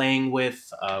are playing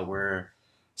with. We're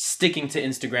sticking to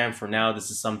Instagram for now.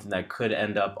 This is something that could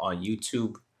end up on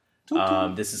YouTube.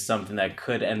 This is something that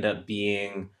could end up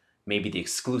being maybe the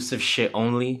exclusive shit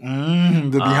only. The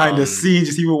behind the scenes,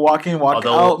 just people walk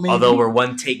out. Maybe. Although we're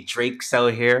one take Drakes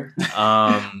out here.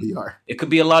 We are. It could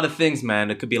be a lot of things,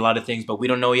 man. It could be a lot of things, but we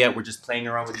don't know yet. We're just playing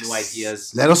around with new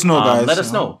ideas. Let us know, guys. Let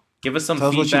us know. Give us some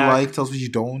feedback. Tell us what you like. Tell us what you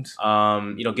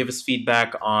don't. Give us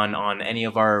feedback on any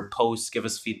of our posts. Give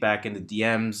us feedback in the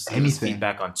DMs. Give us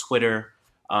feedback on Twitter.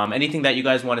 Anything that you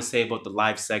guys want to say about the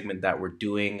live segment that we're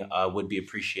doing would be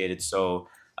appreciated. So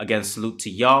Again, salute to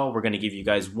y'all. We're going to give you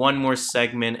guys one more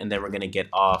segment, and then we're going to get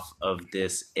off of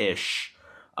this ish.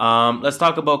 Let's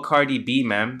talk about Cardi B,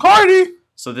 man. Cardi!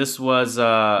 So this was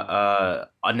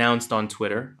announced on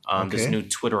Twitter. This new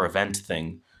Twitter event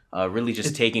thing. Really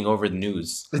just taking over the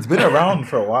news. It's been around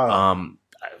for a while.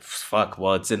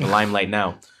 Well, it's in the limelight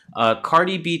now.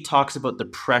 Cardi B talks about the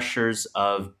pressures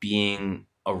of being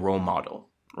a role model,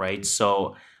 right?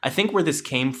 So I think where this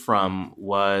came from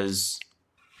was...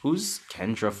 Who's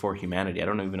Kendra for Humanity? I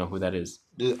don't even know who that is.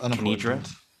 Kendra?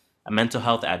 A mental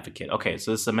health advocate. Okay, so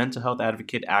this is a mental health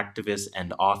advocate, activist,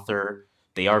 and author.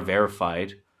 They are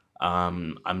verified.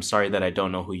 I'm sorry that I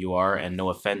don't know who you are, and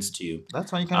no offense to you.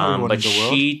 That's why you can't But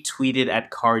she tweeted at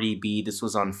Cardi B. This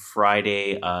was on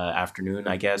Friday afternoon,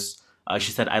 I guess.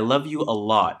 She said, "I love you a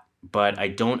lot, but I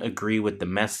don't agree with the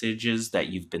messages that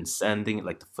you've been sending,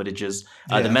 like the footages,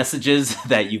 the messages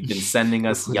that you've been sending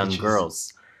us young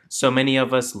girls. So many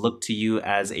of us look to you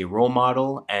as a role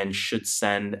model and that should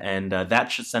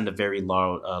send a very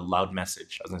loud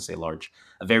message." I was going to say large.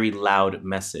 A very loud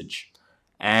message.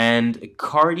 And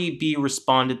Cardi B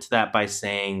responded to that by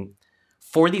saying,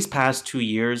 "For these past 2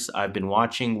 years, I've been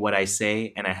watching what I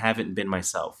say and I haven't been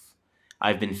myself.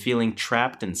 I've been feeling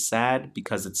trapped and sad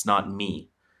because it's not me.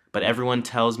 But everyone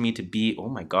tells me to be..." Oh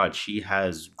my God, she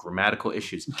has grammatical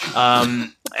issues.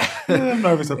 I'm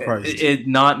not even surprised.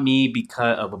 Not me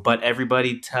but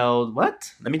everybody tells...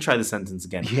 What? Let me try the sentence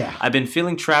again. Yeah. "I've been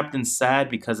feeling trapped and sad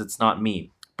because it's not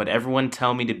me. But everyone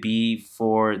tell me to be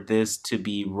for this to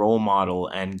be role model.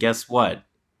 And guess what?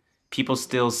 People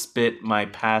still spit my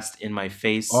past in my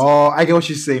face." Oh, I get what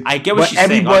she's saying. I get what she's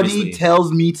saying, everybody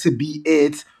tells me to be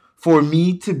it, for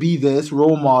me to be this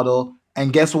role model.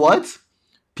 And guess what?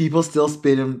 People still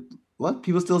spit in... What?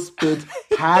 People still spit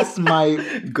past my...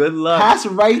 Good luck. Past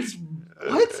rights...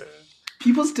 What?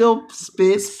 People still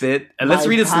spit. And let's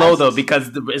read it slow, though,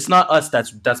 because it's not us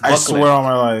that's buckling. I swear on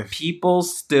my life. People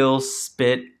still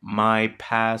spit my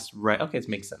past right. Okay, it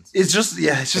makes sense.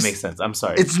 It makes sense. I'm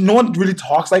sorry. It's no one really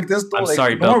talks like this, though. I'm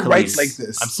sorry, Bel Khalees. Writes like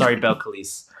this. I'm sorry, Bel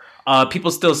Khalees.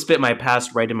 People still spit my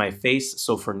past right in my face,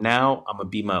 so for now, I'm going to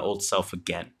be my old self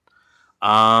again.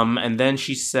 And then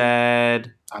she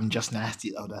said... I'm just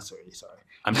nasty. Oh, that's already sorry.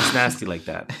 I'm just nasty like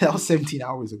that. That was 17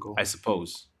 hours ago. I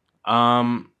suppose.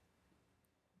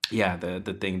 Yeah,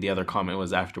 the other comment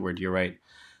was afterward. You're right.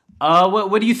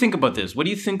 What do you think about this? What do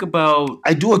you think about...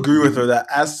 I do agree with her that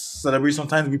as celebrities,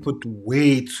 sometimes we put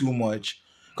way too much.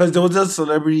 Because there was a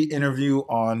celebrity interview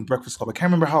on Breakfast Club. I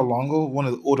can't remember how long ago, one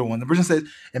of the older ones. The person said,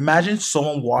 imagine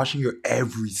someone watching your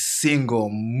every single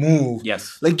move.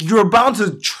 Yes. Like, you're bound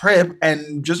to trip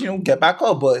and just, get back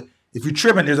up. But if you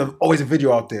trip and there's always a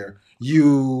video out there,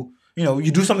 you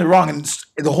do something wrong and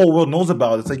the whole world knows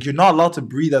about it. It's like you're not allowed to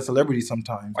breathe as celebrity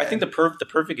sometimes. I think the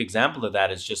perfect example of that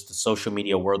is just the social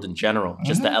media world in general. Mm-hmm.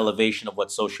 Just the elevation of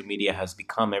what social media has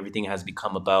become. Everything has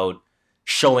become about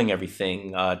showing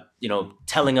everything,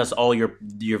 telling us all your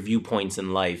viewpoints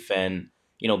in life and,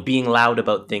 being loud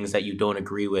about things that you don't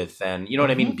agree with. And, you know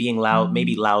what I mean? Being loud,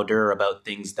 maybe louder about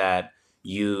things that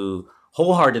you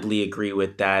wholeheartedly agree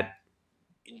with that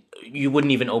you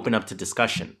wouldn't even open up to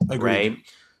discussion. Agreed. Right?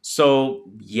 So,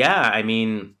 yeah, I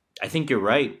mean, I think you're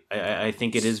right. I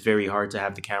think it is very hard to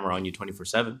have the camera on you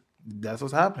 24/7. That's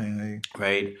what's happening.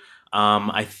 Right?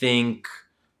 I think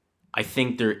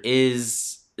there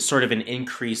is sort of an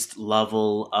increased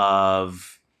level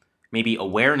of maybe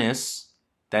awareness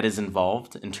that is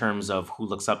involved in terms of who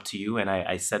looks up to you. And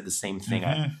I said the same thing.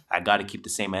 Mm-hmm. I got to keep the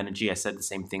same energy. I said the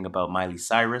same thing about Miley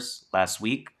Cyrus last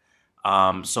week.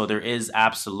 So there is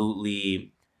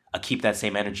absolutely a keep that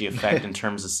same energy effect in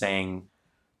terms of saying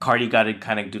Cardi got to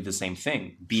kind of do the same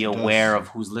thing. Be aware of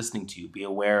who's listening to you. Be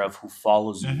aware of who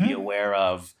follows you. Mm-hmm. Be aware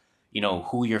of,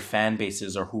 who your fan base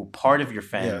is or who part of your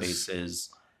fan base is.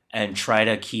 And try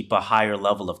to keep a higher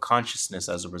level of consciousness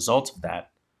as a result of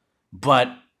that. But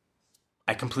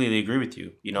I completely agree with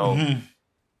you.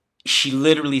 She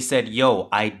literally said, "Yo,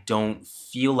 I don't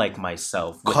feel like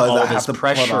myself with all this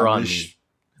pressure on me.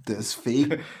 This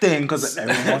fake thing because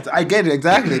everyone. I get it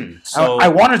exactly. So I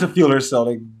want her to feel herself.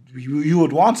 Like you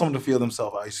would want someone to feel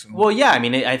themselves, I assume. Well, yeah. I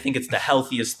mean, I think it's the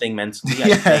healthiest thing mentally.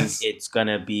 Yes. I think it's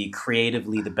gonna be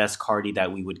creatively the best Cardi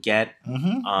that we would get.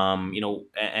 Mm-hmm.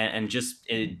 And just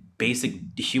basic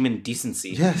human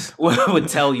decency. Yes, would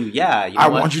tell you, I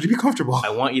want you to be comfortable. I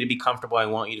want you to be comfortable. I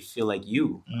want you to feel like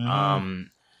you. Mm-hmm.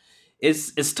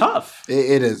 It's tough.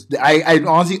 It is. I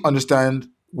honestly understand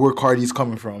where Cardi's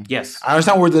coming from. Yes. I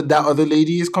understand where that other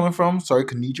lady is coming from. Sorry,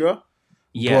 Kendra.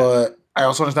 Yeah. But I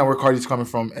also understand where Cardi's coming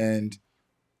from, and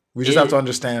we just have to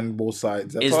understand both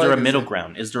sides. Is there a middle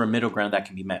ground? Is there a middle ground that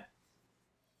can be met?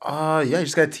 Yeah, you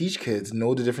just gotta teach kids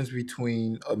know the difference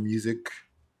between a music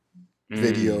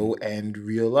video and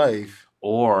real life.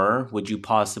 Or would you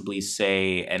possibly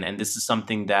say, and this is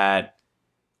something that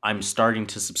I'm starting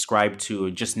to subscribe to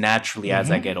just naturally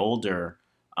as I get older,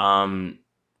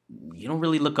 you don't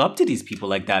really look up to these people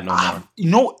like that no more. You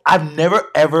know, I've never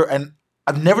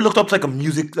looked up to like a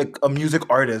music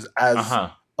artist as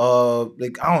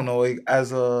like I don't know, like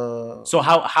as a. So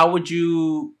how would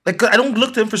you like? I don't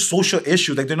look to them for social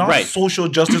issues. Like they're not social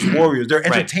justice warriors. They're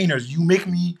entertainers. You make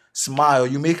me smile.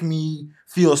 You make me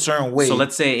feel a certain way. So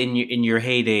let's say in your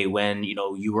heyday when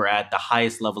you were at the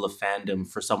highest level of fandom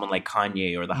for someone like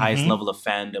Kanye or the highest level of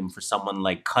fandom for someone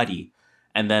like Cudi.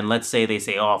 And then let's say they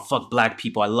say, "Oh, fuck black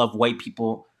people. I love white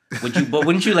people."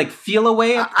 Wouldn't you like feel a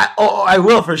way? I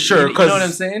will for sure. You know what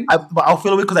I'm saying? But I'll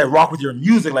feel a way because I rock with your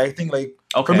music. Like I think like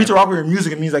for me to rock with your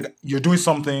music, it means like you're doing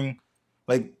something.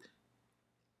 Like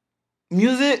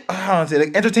music, I don't say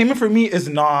like entertainment for me is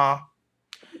not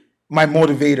my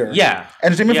motivator. Yeah,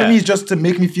 entertainment for me is just to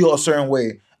make me feel a certain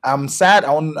way. I'm sad.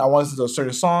 I want to listen to a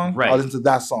certain song. Right. I'll listen to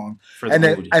that song, and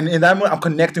in that moment, I'm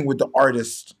connecting with the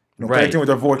artist. Connecting with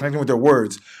their voice, connecting with their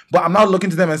words. But I'm not looking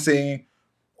to them and saying,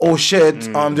 "Oh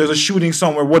shit, there's a shooting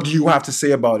somewhere. What do you have to say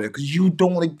about it?" Because you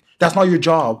don't like. That's not your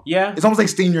job. Yeah, it's almost like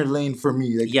stay in your lane for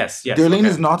me. Like, yes. Their lane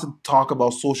is not to talk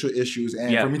about social issues,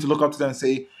 and for me to look up to them and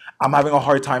say, "I'm having a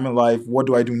hard time in life. What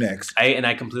do I do next?"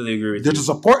 I completely agree with you. They're to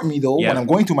support me though when I'm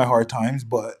going through my hard times,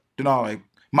 but they're not like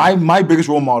my biggest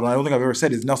role model. I don't think I've ever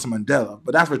said is Nelson Mandela,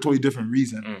 but that's for a totally different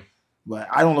reason. But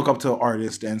I don't look up to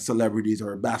artists and celebrities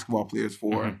or basketball players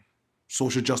for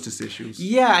social justice issues.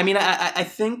 Yeah, I mean, I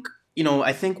think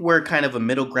I think we're kind of a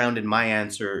middle ground in my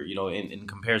answer. In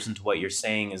comparison to what you're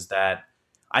saying, is that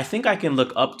I think I can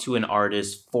look up to an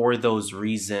artist for those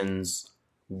reasons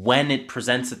when it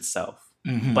presents itself.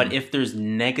 But if there's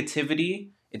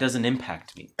negativity, it doesn't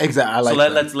impact me. Exactly.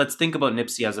 Let's think about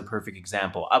Nipsey as a perfect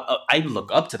example. I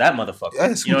look up to that motherfucker.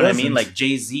 Yes, you know what I mean? Like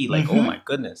Jay-Z. Like oh my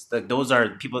goodness, those are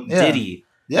people. Diddy.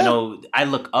 Yeah. I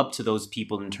look up to those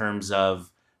people in terms of.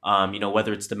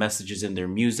 Whether it's the messages in their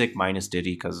music, minus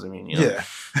Diddy, because I mean, Diddy.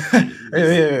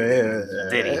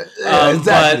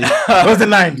 Exactly. It was the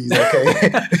 90s,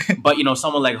 okay. But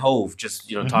someone like Hove, just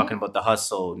talking about the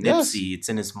hustle, Nipsey, it's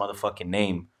in his motherfucking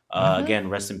name. Again,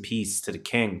 rest in peace to the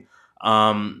king.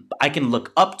 I can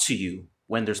look up to you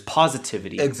when there's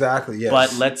positivity. Exactly, yes.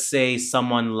 But let's say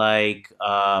someone like,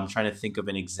 I'm trying to think of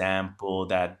an example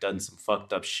that done some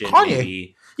fucked up shit. Kanye.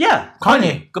 Maybe. Yeah,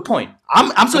 Kanye. Good point.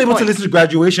 I'm still able to listen to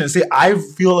Graduation and say, I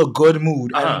feel a good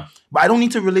mood. But I don't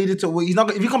need to relate it to what he's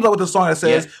not. If he comes out with a song that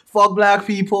says "fuck black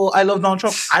people," I love Donald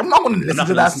Trump, I'm not going to listen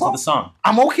to that song.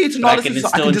 I'm okay to not listen to the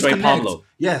song. I can disconnect. Pablo.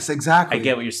 Yes, exactly. I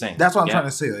get what you're saying. That's what I'm trying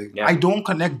to say. Like, I don't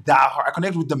connect that hard. I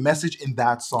connect with the message in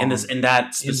that song. In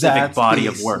that specific body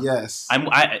of work. Yes.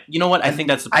 You know what? I think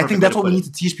that's. I think that's what we need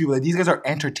to teach people. That these guys are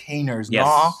entertainers,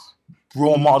 not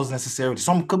role models necessarily.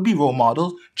 Some could be role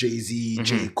models, Jay-Z,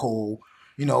 J. Cole,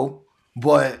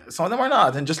 but some of them are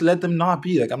not. Then just let them not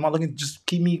be. Like I'm not looking. Just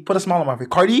put a smile on my face.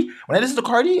 Cardi, when I listen to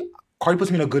Cardi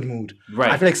puts me in a good mood.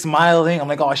 Right. I feel like smiling. I'm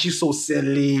like, oh, she's so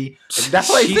silly. Like, that's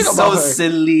what I think about her. She's so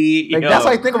silly. Like that's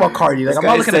what I think about Cardi. Like I'm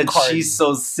not looking at Cardi. She's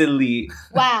so silly.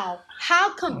 Wow.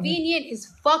 How convenient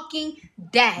is fucking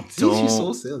that? She's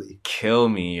so silly. Kill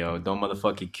me, yo. Don't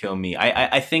motherfucking kill me.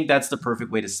 I think that's the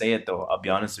perfect way to say it, though. I'll be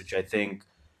honest with you. I think,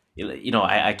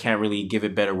 I can't really give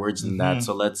it better words than that.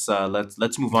 So let's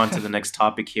move on to the next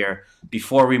topic here.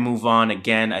 Before we move on,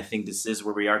 again, I think this is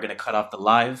where we are going to cut off the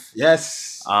live.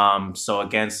 Yes. So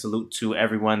again, salute to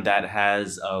everyone that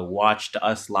has watched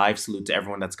us live. Salute to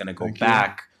everyone that's going to go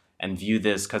back and view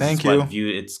this, because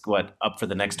it's up for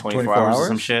the next 24 hours or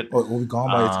some shit. We'll be gone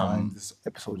by the time this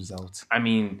episode is out. I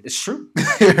mean, it's true.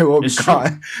 We'll be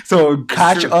gone. So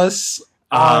catch us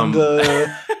on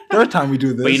the third time we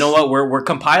do this. But you know what? We're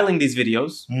compiling these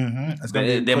videos.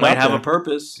 They might have a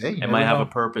purpose. Hey, it might have a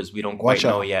purpose. We don't quite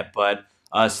know yet. But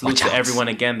salute to everyone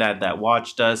again that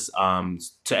watched us.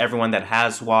 To everyone that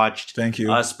has watched. Thank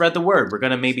you. Spread the word. We're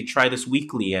gonna maybe try this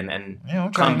weekly and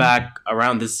come back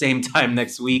around the same time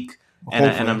next week.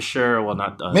 And I'm sure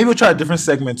maybe we'll try a different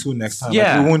segment too next time.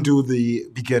 Yeah. Like we won't do the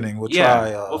beginning. We'll try.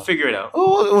 We'll figure it out.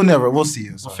 We'll see.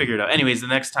 We'll figure it out. Anyways, the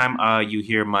next time you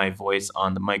hear my voice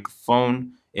on the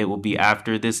microphone, it will be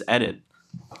after this edit.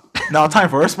 Now, time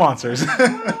for our sponsors.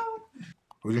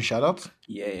 We're doing shout outs?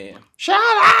 Yeah. Shout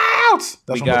outs!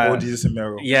 That's from the OGs and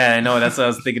Mero. Yeah, I know. That's what I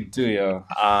was thinking too, yo.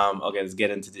 Okay, let's get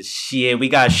into this shit. We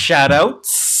got shout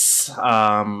outs. What do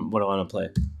I want to play?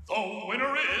 The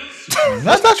winner is...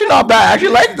 That's actually not bad. I actually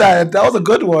like that. That was a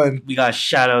good one. We got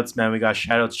shout outs, man. We got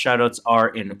shout outs. Shout outs are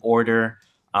in order.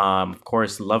 Of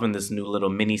course, loving this new little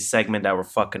mini segment that we're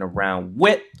fucking around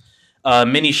with.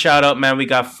 Mini shout out, man. We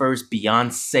got first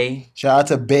Beyonce. Shout out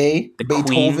to the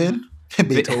Beethoven.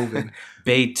 Beethoven.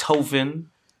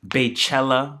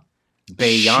 Beychella.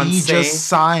 Beyonce. She just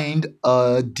signed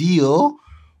a deal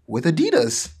with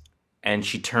Adidas. And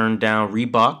she turned down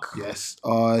Reebok. Yes.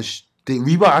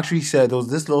 Reebok actually said, there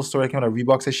was this little story that came out.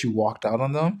 This said she walked out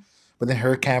on them. But then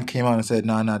her camp came out and said,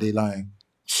 nah, they lying.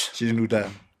 She didn't do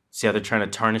that. See how they're trying to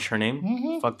tarnish her name?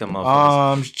 Mm-hmm. Fuck them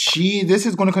up. This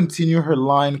is going to continue her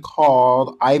line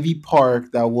called Ivy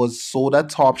Park that was sold at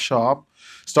Topshop.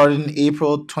 Started in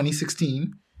April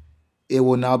 2016. It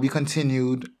will now be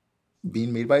continued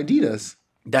being made by Adidas.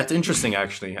 That's interesting,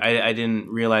 actually. I didn't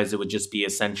realize it would just be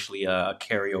essentially a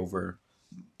carryover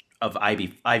of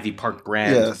Ivy Park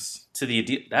brand to the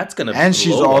Adidas. That's gonna and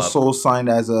she's also signed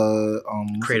as a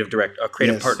creative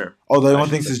partner. Although I don't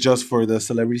think it's just for the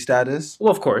celebrity status.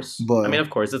 Well, of course, but I mean,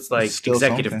 of course, it's like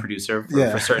executive producer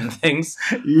for certain things.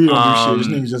 You don't do shit. His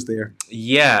name's just there.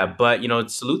 Yeah, but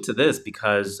salute to this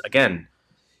because again,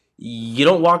 you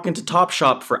don't walk into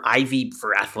Topshop for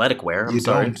athletic wear. You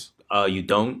don't.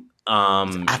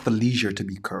 Athleisure, to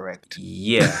be correct.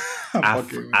 Yeah,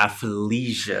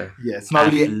 athleisure. Yeah, it's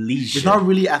not really. It's not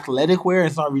really athletic wear.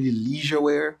 It's not really leisure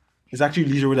wear. It's actually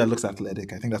leisure wear that looks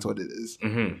athletic. I think that's what it is.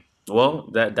 Mm-hmm. Well,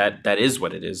 that is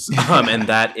what it is, and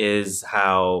that is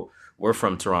how. We're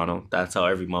from Toronto. That's how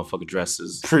every motherfucker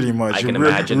dresses. Pretty much. I can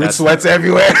imagine that sweats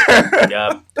everywhere.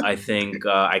 Yeah, I think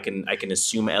I can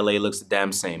assume LA looks the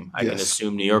damn same. I can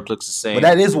assume New York looks the same. But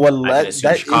that is what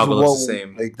Chicago looks the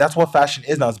same. Like that's what fashion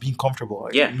is now. It's being comfortable.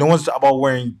 Like, no one's about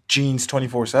wearing jeans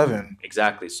 24/7.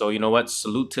 Exactly. So you know what?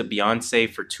 Salute to Beyonce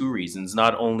for two reasons.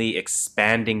 Not only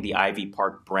expanding the Ivy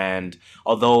Park brand,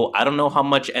 although I don't know how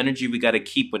much energy we got to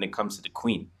keep when it comes to the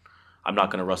Queen. I'm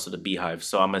not gonna rustle the beehive,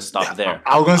 so I'm gonna stop there.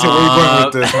 I was gonna say, where you going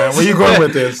with this, man? Where you going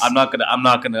with this? I'm not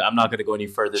gonna go any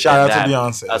further. Shout out to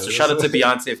Beyonce. So shout out to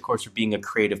Beyonce, of course, for being a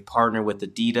creative partner with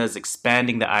Adidas,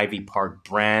 expanding the Ivy Park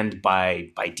brand by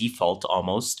default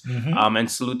almost. Mm-hmm. And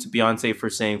salute to Beyonce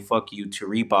for saying "fuck you" to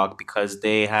Reebok because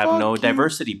they have no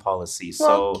diversity policy.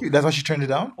 So that's why she turned it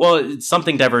down. Well, it's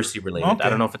something diversity related. Okay. I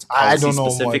don't know if it's a policy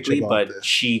specifically, but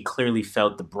she clearly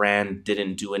felt the brand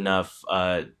didn't do enough.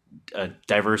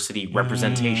 Diversity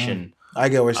representation. I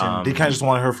get what you're saying. They kind of just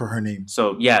wanted her for her name.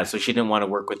 So she didn't want to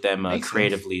work with them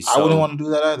creatively. So, I wouldn't want to do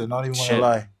that either. Not even want to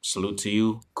lie. Salute to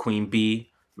you, Queen B.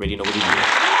 Ready to know what you do.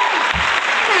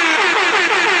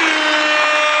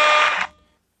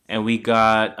 And we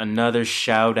got another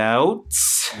shout out.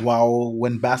 Wow,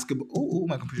 when basketball. Oh,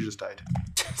 my computer just died.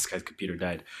 This guy's computer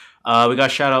died. We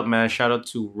got shout out, man. Shout out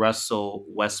to Russell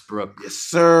Westbrook. Yes,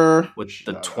 sir. With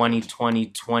the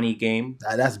 20-20-20 game.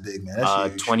 That's big, man.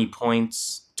 That's huge. 20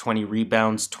 points, 20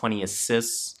 rebounds, 20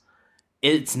 assists.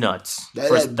 It's nuts.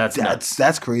 That's nuts.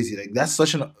 That's crazy. Like it's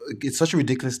such a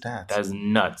ridiculous stat. That's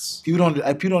nuts. People don't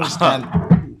understand.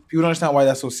 People don't understand why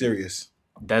that's so serious.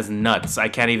 That's nuts. I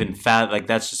can't even fathom. Like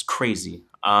that's just crazy.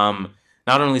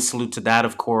 Not only salute to that,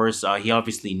 of course. He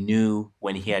obviously knew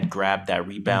when he had grabbed that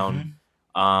rebound. Mm-hmm.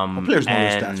 Players know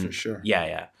their stats for sure.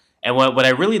 Yeah. And what I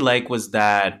really like was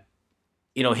that,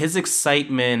 his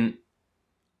excitement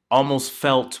almost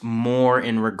felt more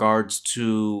in regards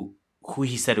to who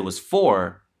he said it was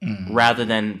for rather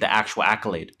than the actual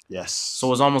accolade. Yes. So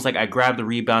it was almost like I grabbed the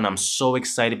rebound. I'm so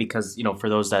excited because, for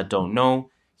those that don't know,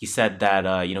 he said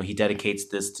that, he dedicates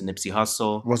this to Nipsey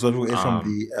Hussle. It's from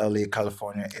the LA,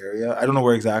 California area. I don't know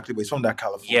where exactly, but it's from that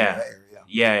California area.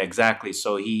 Yeah, exactly.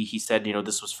 So he said,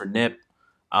 this was for Nip.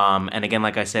 And again,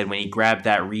 like I said, when he grabbed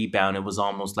that rebound, it was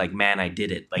almost like, man, I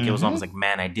did it. Like, it was almost like,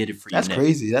 man, I did it for you. That's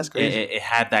crazy. That's crazy. It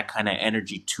had that kind of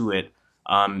energy to it.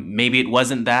 Maybe it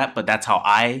wasn't that, but that's how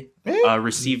I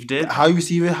received it. How you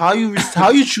receive it, how you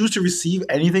choose to receive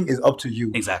anything is up to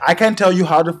you. Exactly. I can't tell you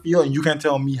how to feel, and you can't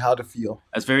tell me how to feel.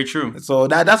 That's very true. So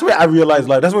that's where I realized,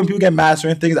 like, that's when people get mad at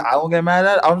certain things that I don't get mad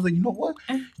at. I was like, you know what?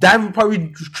 That probably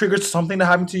triggered something that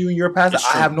happened to you in your past that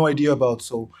I have no idea about.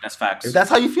 So that's facts. If that's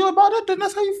how you feel about it, then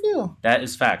that's how you feel. That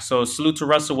is facts. So salute to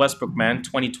Russell Westbrook, man.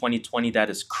 20-20-20. That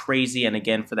is crazy. And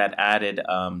again, for that added,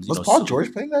 was Paul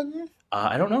George playing that game?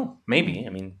 I don't know. Maybe. I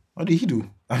mean, what did he do?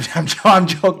 I'm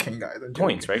joking, guys.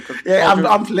 Points, right? Yeah,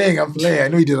 I'm playing. I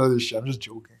know he did other shit. I'm just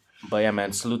joking. But yeah,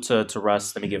 man, salute to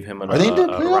Russ. Let me give him a round of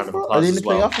applause as well. Are they in the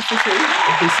playoff officially?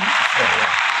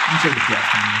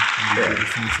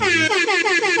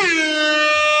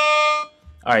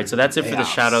 All right, so that's it for the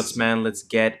shout-outs, man. Let's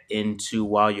get into,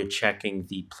 while you're checking,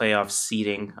 the playoff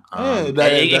seeding.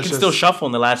 It can still shuffle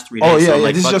in the last 3 days. Oh, yeah, so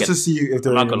this is just to see if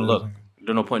they're... I'm not going to look.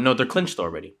 There's no point. No, they're clinched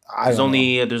already. There's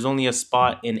only a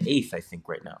spot in 8th, I think,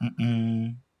 right now.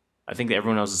 I think that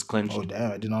everyone else is clinched. Oh,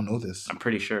 damn. I did not know this. I'm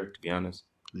pretty sure, to be honest.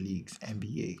 Leagues,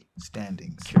 NBA,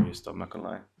 standings. Curious, though. I'm not going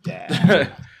to lie.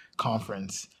 Yeah.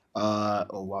 Conference. Oh,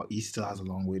 wow. East still has a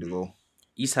long way to go.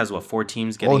 East has, 4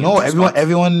 teams getting no.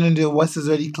 Everyone in the West is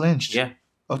already clinched. Yeah.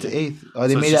 Up to 8th.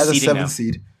 They made it as a 7th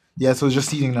seed. Yeah, so it's just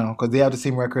seeding now because they have the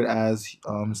same record as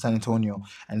San Antonio,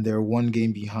 and they're 1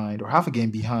 game behind or half a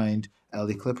game behind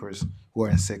LA Clippers, who are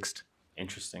in 6th.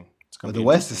 Interesting. But the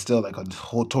West is still like a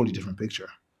whole totally different picture.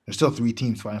 There's still 3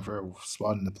 teams fighting for a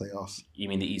spot in the playoffs. You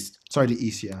mean the East? Sorry, the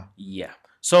East, yeah. Yeah.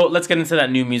 So let's get into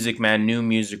that new music, man. New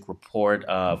music report.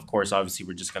 Of course, obviously,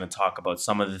 we're just going to talk about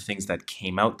some of the things that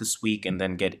came out this week and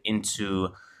then get into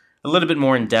a little bit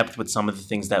more in depth with some of the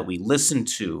things that we listened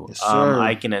to. Yes, sir.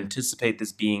 I can anticipate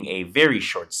this being a very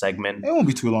short segment. It won't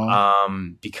be too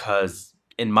long. Because,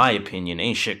 in my opinion,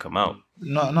 ain't shit come out.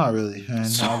 No, not really. Man.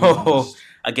 So,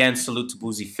 again, salute to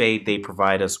Boozy Fade. They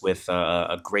provide us with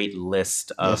a great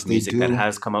list of music that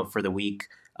has come out for the week,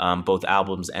 both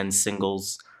albums and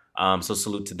singles. So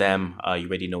salute to them. You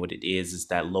already know what it is. It's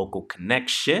that local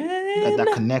connection.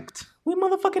 That connect. We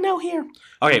motherfucking out here.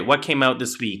 All right, what came out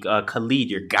this week? Khalid,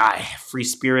 your guy, Free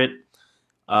Spirit.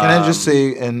 Can I just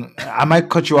say, and I might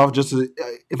cut you off just to,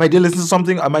 if I did listen to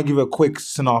something, I might give a quick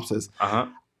synopsis.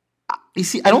 You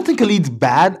see, I don't think Khalid's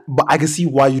bad, but I can see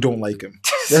why you don't like him.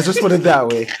 Let's just put it that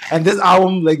way. And this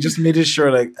album, like, just made it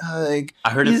sure, like I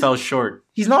heard it fell short.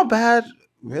 He's not bad.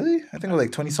 Really? I think it was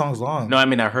like 20 songs long. No, I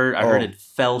mean, I heard it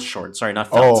fell short. Sorry, not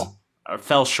felt.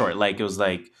 Fell short. Like, it was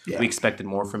like, we expected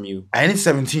more from you. And it's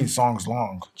 17 songs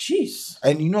long. Jeez.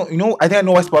 And you know, I think I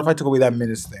know why Spotify took away that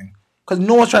minutes thing. Because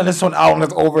no one's trying to listen to an album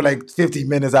that's over like 50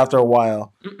 minutes after a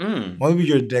while. Maybe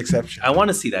you're the exception. I want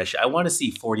to see that shit. I want to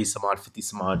see 40 some odd, 50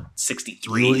 some odd,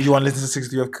 63. You want to listen to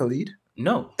 63 of Khalid?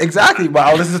 No. Exactly, but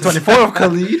I'll listen to 24 of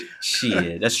Khalid.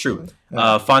 Shit, that's true.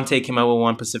 Phonte came out with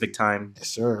One Pacific Time. Yes,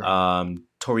 sir.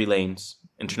 Tory Lanez,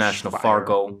 International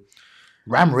Fargo.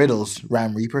 Ram Riddles,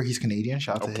 Ram Reaper, he's Canadian.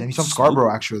 Shout out to him. He's from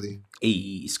Scarborough, actually.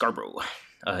 Hey, Scarborough.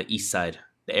 East side.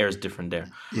 The air is different there.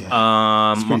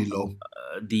 Yeah. It's pretty low.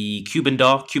 The Cuban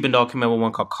Doll came out with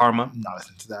one called Karma. Not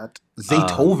listening to that.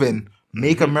 Zaytoven,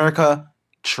 Make America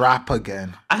Trap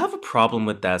Again. I have a problem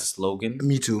with that slogan.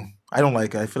 Me too. I don't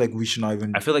like it. I feel like we should not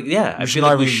even. I feel like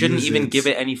we shouldn't even give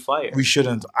it any fire. We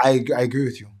shouldn't. I agree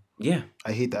with you. Yeah.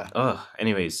 I hate that.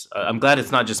 Anyways, I'm glad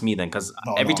it's not just me then, because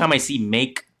every time I see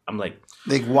Make, I'm like,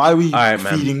 why are we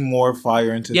feeding more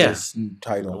fire into this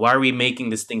title? Why are we making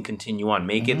this thing continue on?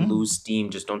 Make it lose steam.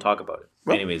 Just don't talk about it.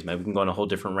 Right. Anyways, man, we can go on a whole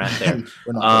different rant there.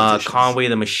 Conway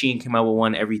the Machine came out with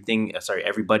one.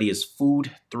 Everybody is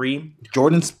Food 3.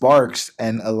 Jordan Sparks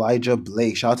and Elijah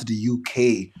Blake. Shout out to the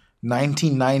UK.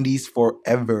 1990s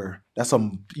Forever. That's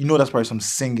that's probably some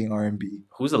singing R&B.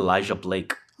 Who's Elijah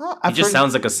Blake? He just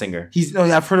sounds like a singer.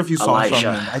 I've heard a few songs from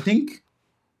him. I think.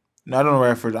 No, I don't know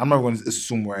where I've heard. I'm not going to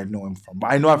assume where I know him from,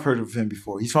 but I know I've heard of him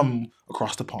before. He's from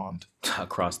across the pond.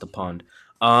 Across the pond.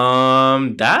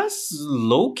 That's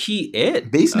low key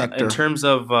it. Bass Nectar. In terms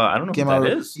of, I don't know what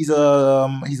that is. He's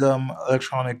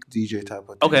electronic DJ type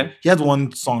of thing. Okay. He has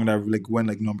one song that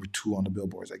went number 2 on the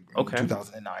Billboards in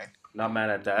 2009. Not mad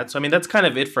at that. So, I mean, that's kind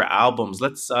of it for albums.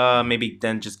 Let's maybe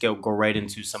then just go right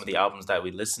into some of the albums that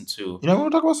we listened to. I'm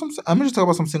going to just talk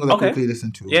about some singles that I quickly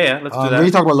listened to. Yeah, let's do that. We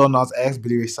already talked about Lil Nas X,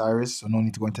 Billy Ray Cyrus, so no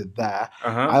need to go into that.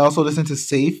 I also listened to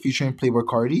Safe featuring Playboi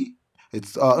Carti.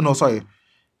 It's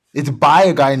It's by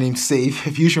a guy named Safe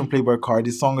featuring Playboi Carti.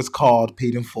 This song is called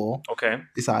Paid in Full. Okay.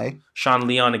 It's I. Sean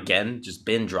Leon again, just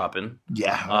been dropping.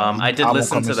 Yeah. I did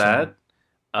listen to that.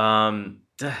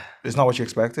 It's not what you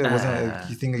expected.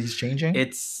 You think he's changing?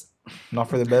 It's not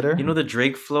for the better. You know the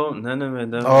Drake flow?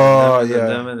 Oh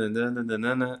yeah.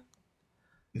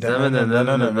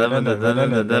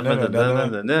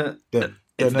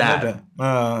 It's that.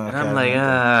 And I'm like,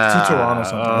 to Toronto or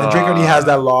something. And Drake already has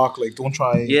that lock. Like, don't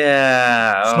try.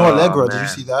 Yeah. Snow Allegra, did you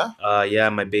see that? Yeah,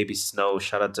 my baby Snow.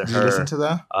 Shout out to her. Did you listen to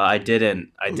that? I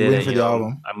didn't. Waiting for the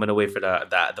album. I'm gonna wait for the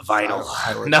vinyl.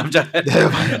 No,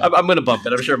 I'm gonna bump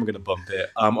it. I'm sure I'm gonna bump it.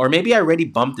 Or maybe I already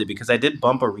bumped it because I did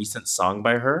bump a recent song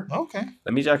by her. Okay.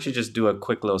 Let me actually just do a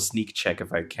quick little sneak check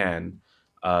if I can.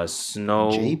 Snow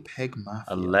JPEG Mafia.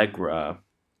 Allegra.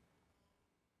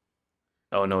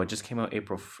 Oh, no, it just came out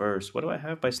April 1st. What do I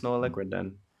have by Snow Allegra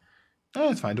then?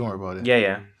 It's fine. Don't worry about it.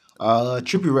 Yeah.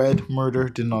 Trippie Redd, Murder.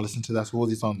 Did not listen to that. So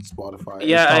it's on Spotify.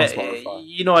 Yeah,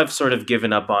 I've sort of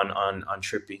given up on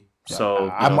Trippie. Yeah, so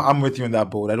I'm with you in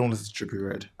that boat. I don't listen to Trippie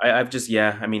Redd. I've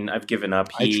given up.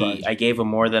 I gave him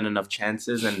more than enough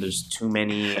chances, and there's too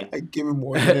many. I give him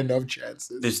more than enough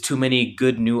chances. There's too many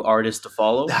good new artists to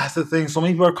follow. That's the thing. So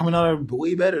many people are coming out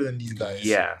way better than these guys.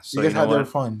 Yeah. So you guys had their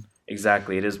fun.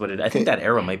 Exactly. It is what it is. I think that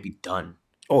era might be done.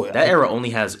 Oh, yeah. That era only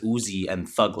has Uzi and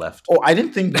Thug left. Oh, I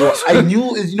didn't think that. I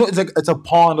knew, it's a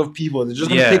pond of people. They're just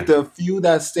going to pick the few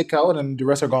that stick out and the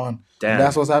rest are gone. Damn. And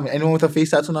that's what's happening. Anyone with a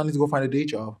face tattoo now needs to go find a day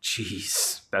job.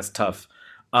 Jeez, that's tough.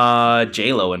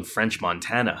 J-Lo and French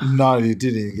Montana. No, they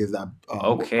didn't give that.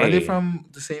 Okay. Are they from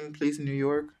the same place in New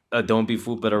York? Don't be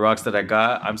fooled by the rocks that I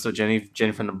got. I'm so Jenny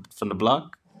from the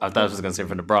block. I thought I was going to say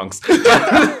from the Bronx.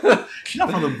 She's not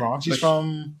from the Bronx. She's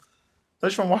from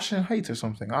Washington Heights or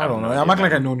something. I don't know. I'm acting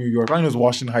like I know New York. I know it's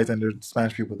Washington Heights and there's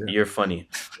Spanish people there. You're funny.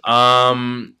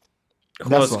 I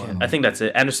think that's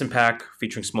it. Anderson .Paak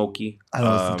featuring Smokey. I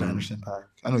don't listen to Anderson .Paak.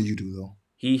 I know you do though.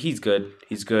 He's good.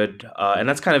 He's good. And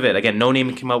that's kind of it. Again, No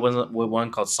Name came out with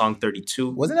one called Song 32.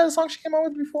 Wasn't that a song she came out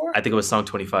with before? I think it was Song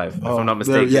 25, if I'm not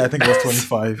mistaken. Yeah, I think it was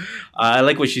 25. I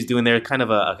like what she's doing there. Kind of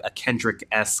a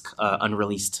Kendrick-esque,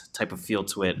 unreleased type of feel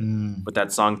to it with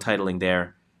that song titling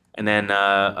there. And then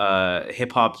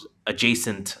hip-hop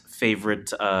adjacent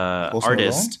favorite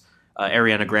artist,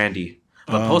 Ariana Grande.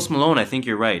 But Post Malone, I think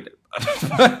you're right.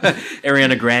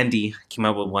 Ariana Grande came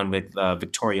out with one with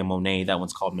Victoria Monet. That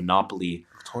one's called Monopoly.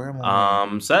 Victoria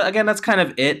Monet. So again, that's kind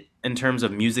of it in terms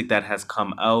of music that has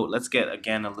come out. Let's get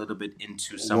again a little bit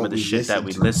into some of the shit that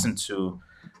we listened to.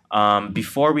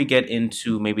 Before we get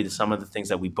into maybe some of the things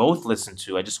that we both listened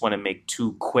to, I just want to make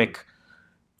two quick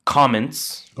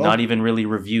comments, not even really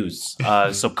reviews.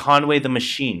 So Conway the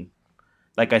Machine,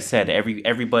 like I said,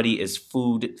 everybody is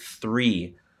Food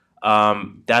 3.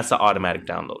 That's an automatic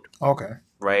download. Okay.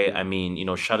 Right? I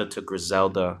mean, shout out to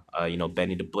Griselda,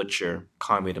 Benny the Butcher,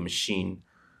 Conway the Machine.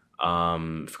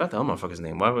 I forgot the other motherfucker's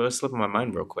name. Why was it slipping my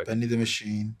mind real quick? Benny the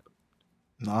Machine.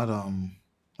 Not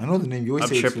I know the name. You always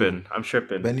say I'm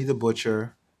tripping. Benny the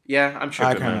Butcher. Yeah, I'm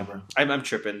tripping. I can't remember. I'm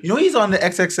tripping. He's on the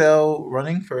XXL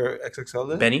running for XXL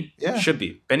list? Benny? Yeah. Should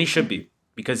be. Benny should be.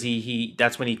 Because he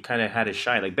that's when he kind of had his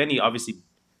shine. Like Benny obviously,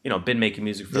 been making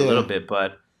music for a little bit,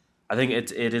 but I think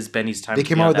it is Benny's time. They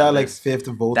came out with that like fifth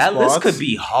vote. That spots. List could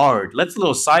be hard. Let's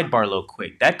little sidebar real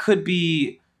quick. That could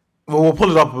be. Well, we'll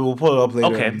pull it up. We'll pull it up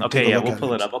later. Okay, yeah, we'll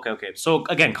pull it up. Okay. So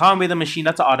again, Conway the Machine.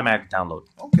 That's an automatic download.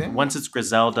 Okay. Once it's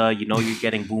Griselda, you're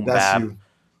getting boom bap,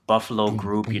 Buffalo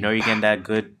Group. You're getting that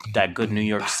good New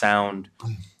York sound,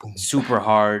 super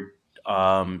hard.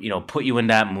 Put you in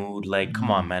that mood. Like,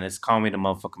 come on, man. It's Conway the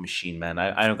motherfucking Machine, man.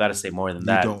 I don't got to say more than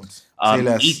that. You don't. Say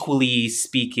less. Equally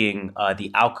speaking,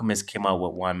 The Alchemist came out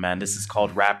with one, man. This is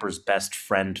called Rapper's Best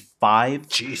Friend 5.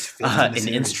 Jeez, an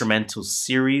instrumental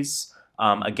series.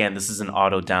 Again, this is an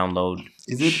auto download.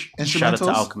 Is it instrumentals? Shout out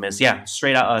to Alchemist. Yeah,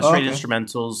 straight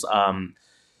instrumentals.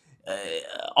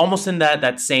 Almost in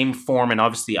that same form, and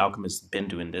obviously Alchemist has been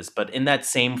doing this, but in that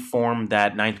same form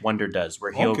that Ninth Wonder does,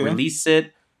 where he'll release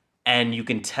it, and you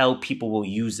can tell people will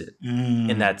use it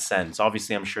in that sense.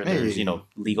 Obviously, I'm sure there's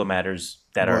legal matters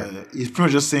that are. He's pretty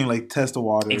much just saying like test the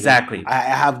water. Exactly. I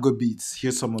have good beats.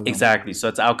 Here's some of them. Exactly. So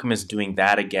it's Alchemist doing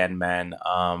that again, man.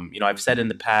 I've said in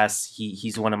the past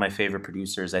he's one of my favorite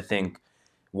producers. I think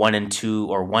 1 and 2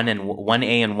 or 1A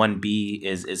and 1B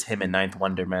is him and Ninth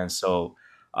Wonder, man. So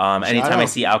anytime I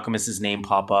see Alchemist's name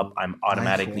pop up, I'm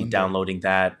automatically downloading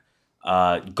that.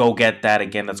 Go get that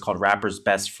again. That's called Rapper's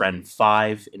Best Friend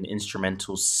 5, an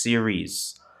instrumental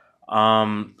series.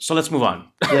 So let's move on.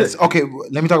 Yes. Okay.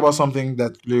 Let me talk about something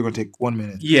that's really going to take 1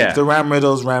 minute. Yeah. It's the Ram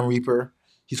Riddles, Ram Reaper.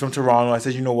 He's from Toronto. I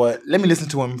said, you know what? Let me listen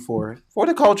to him for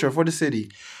the culture, for the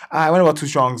city. I went about two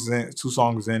songs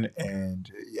in,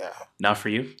 and yeah. Not for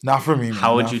you? Not for me, man.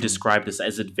 How would you describe this?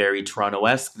 Is it very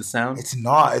Toronto-esque, the sound? It's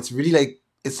not. It's really like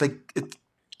it's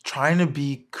trying to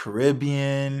be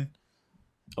Caribbean.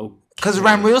 Oh. Because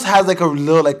Ram Riddles has like a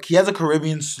little, he has a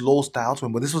Caribbean slow style to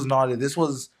him, but this was not it. It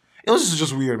was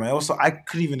just weird, man. I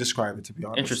couldn't even describe it, to be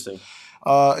honest. Interesting.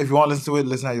 If you want to listen to it,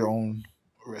 listen at your own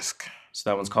risk. So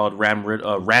that one's called Ram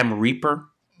Reaper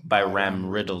by Ram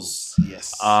Riddles.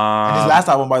 Yes. And his last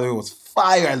album, by the way, was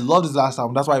fire. I loved his last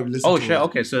album. That's why I listened to it. Oh, shit.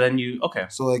 Okay. So then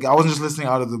So, I wasn't just listening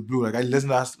out of the blue. I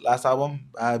listened to last album,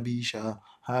 Habisha.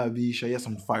 He has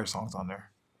some fire songs on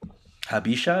there.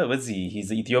 Habisha? What's he?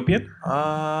 He's Ethiopian? No,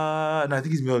 I think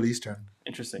he's Middle Eastern.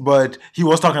 Interesting. But he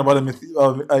was talking about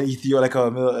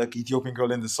Ethiopian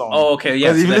girl in the song. Oh, okay.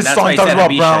 Yes. Even this song talks about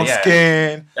brown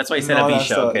skin. That's why he said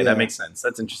Habisha. Okay, that makes sense.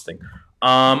 That's interesting.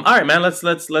 All right, man. Let's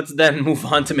then move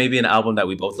on to maybe an album that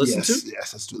we both listen to.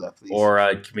 Yes, let's do that, please. Or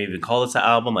can we even call this an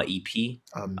album, an EP,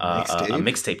 a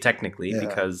mixtape technically,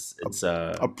 because it's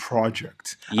a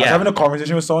project. Yeah. I was having a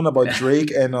conversation with someone about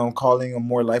Drake and calling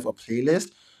More Life a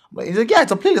playlist. He's like, yeah,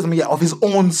 it's a playlist. Of his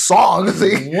own songs.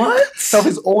 What? Of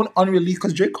his own unreleased,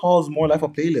 because Drake calls More Life a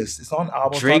playlist. It's not an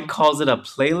album. Drake calls it a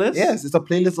playlist? Yes, it's a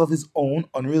playlist of his own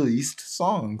unreleased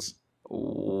songs.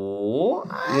 What?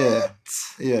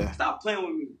 Yeah. Stop playing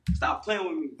with me. Stop playing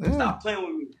with me. Yeah. Stop playing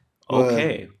with me.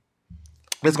 Okay.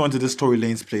 Let's go into this Tory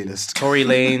Lanez playlist. Tory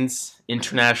Lanez,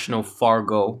 International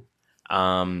Fargo.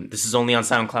 This is only on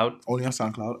SoundCloud. Only on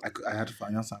SoundCloud. I had to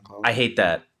find it on SoundCloud. I hate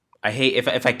that. I hate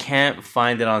if I can't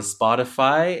find it on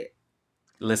Spotify.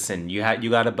 Listen, you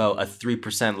got about a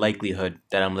 3% likelihood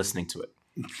that I'm listening to it.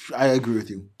 I agree with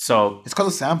you. So it's because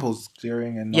of samples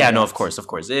clearing and of course.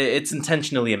 It's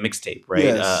intentionally a mixtape, right?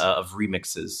 Yes. Of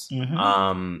remixes.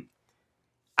 Mm-hmm.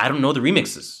 I don't know the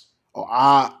remixes. Oh,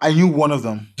 I knew one of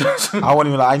them. I won't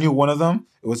even lie. I knew one of them.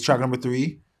 It was track number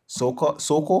 3,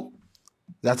 Soko.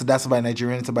 That's by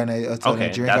Nigerian. It's by a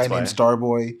Nigerian guy named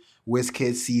Starboy,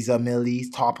 Wizkid, Caesar, Millie,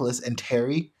 Topless, and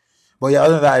Terry. But yeah,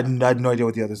 other than that, I had no idea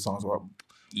what the other songs were.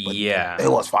 But it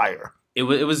was fire. It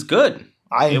was good.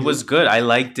 It was good. I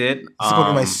liked it. It's going to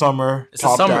be my summer. It's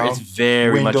a summer. Down, it's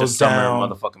very much a summer down.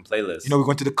 Motherfucking playlist. We're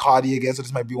going to the Cardi again, so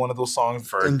this might be one of those songs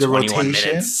for in the 21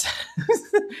 rotation. Minutes.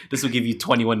 This will give you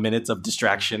 21 minutes of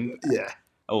distraction. Yeah.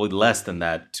 Oh, less than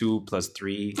that. 2 +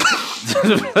 3.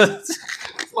 It's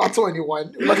not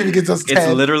 21. Lucky if he gets us 10.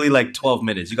 It's literally like 12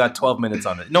 minutes. You got 12 minutes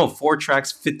on it. No, 4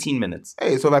 tracks, 15 minutes.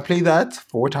 Hey, so if I play that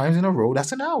 4 times in a row,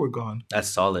 that's an hour gone. That's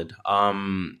solid.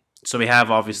 So we have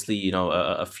obviously,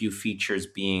 a few features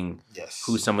being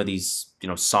who some of these,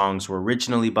 songs were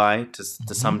originally by to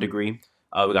some degree.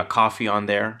 We got Coffee on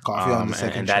there. Coffee on the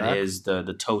second and track. That is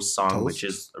the Toast song, which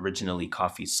is originally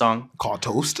Coffee's song. Called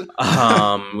Toast.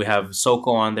 We have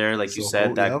Soko on there, like you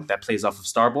said, that plays off of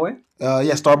Starboy.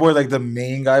 Starboy is like the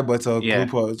main guy, but it's a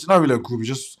group. It's not really a group. It's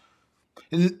just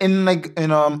in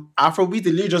Afrobeat,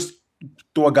 they literally just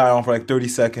throw a guy on for like 30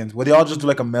 seconds. But they all just do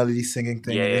like a melody singing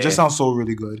thing. It just sounds so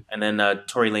really good. And then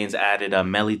Tory Lanez added a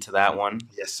melody to that one.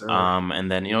 Yes, sir.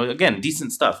 And then again,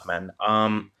 decent stuff, man.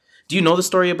 Do you know the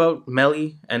story about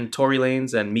Melly and Tory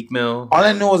Lanez and Meek Mill? All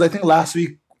I know is I think last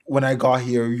week when I got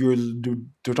here, they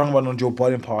were talking about on Joe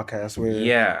Budden podcast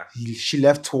where she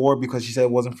left tour because she said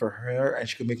it wasn't for her and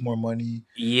she could make more money.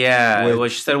 Yeah, well,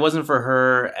 she said it wasn't for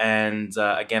her. And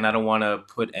again, I don't want to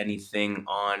put anything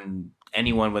on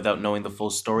anyone without knowing the full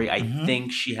story. I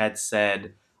think she had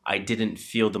said, I didn't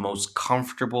feel the most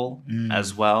comfortable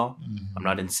as well. I'm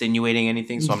not insinuating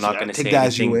anything, so I'm not going to say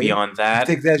anything beyond that.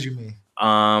 Take that as you may.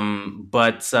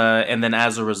 But and then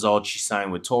as a result, she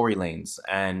signed with Tory Lanez,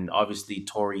 and obviously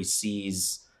Tory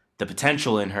sees the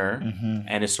potential in her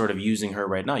and is sort of using her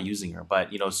right now, using her, but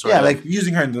sort of like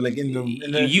using her in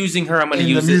the using her. I'm going to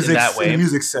use it in that way. In the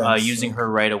music sense, using her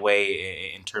right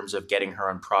away in terms of getting her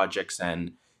on projects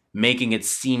and making it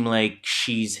seem like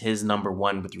she's his number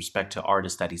one with respect to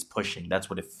artists that he's pushing. That's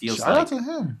what it feels like. Shout out to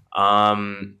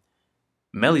him.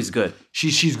 Melly's good.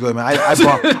 She's good, man.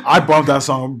 I bumped that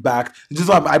song back.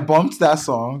 I bumped that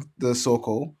song, the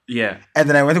Soko. Yeah. And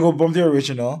then I went to go bump the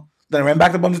original. Then I went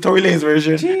back to bump the Tory Lanez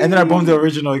version. And then I bumped the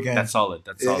original again. That's solid.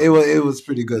 It was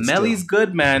pretty good. Melly's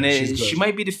good, man. She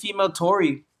might be the female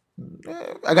Tory.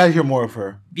 I gotta hear more of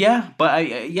her. Yeah, but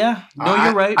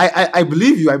you're right. I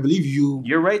believe you. I believe you.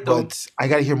 You're right, though. But I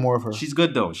gotta hear more of her. She's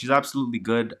good, though. She's absolutely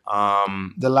good.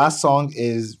 The last song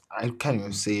is, I can't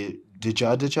even say it.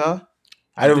 Dija.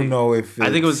 I don't know if I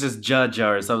think it was just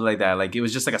Jaja or something like that. Like it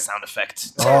was just like a sound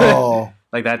effect. Oh.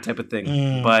 Like that type of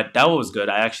thing. But that one was good.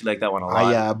 I actually like that one a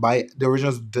lot. Yeah, by the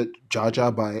original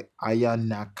Jaja by Aya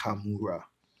Nakamura.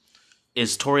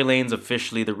 Is Tory Lanez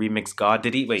officially the remix god?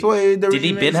 Did he did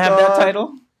he been have that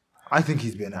title? I think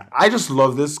he's been. I just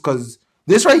love this because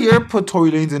this right here put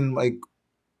Tory Lanez in like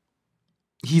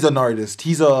he's an artist.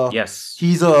 He's a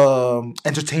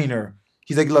entertainer.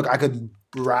 He's like, look, I could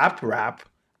rap.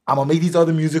 I'm gonna make these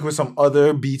other music with some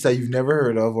other beats that you've never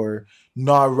heard of or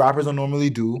not rappers don't normally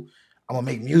do. I'm gonna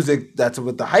make music that's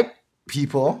with the hype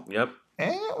people. Yep.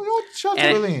 And shout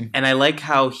out to Lane. And I like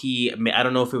how I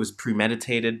don't know if it was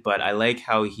premeditated, but I like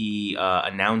how he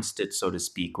announced it, so to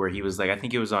speak, where he was like, I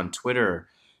think it was on Twitter.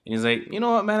 And he's like, you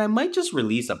know what, man, I might just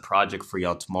release a project for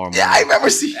y'all tomorrow morning. Yeah, I remember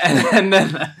seeing and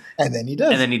then he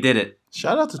does. And then he did it.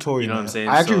 Shout out to Tory. You know what I'm saying?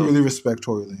 I actually really respect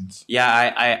Tory Lanez.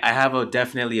 Yeah, I have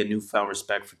definitely a newfound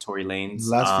respect for Tory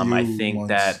Lanez. I think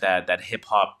that hip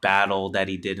hop battle that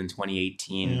he did in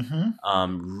 2018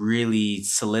 really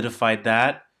solidified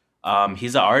that.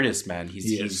 He's an artist, man.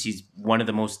 He's one of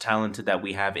the most talented that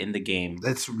we have in the game.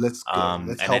 Let's help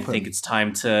him. I think it's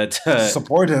time to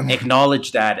support him,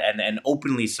 acknowledge that, and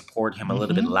openly support him a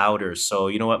little bit louder. So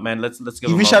you know what, man? Let's give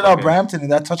him. Even shout out Brampton in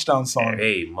that touchdown song.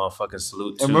 Hey, motherfucking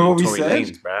salute to remember what we Tory said?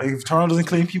 Lanez, bro. If Toronto doesn't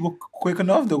claim people quick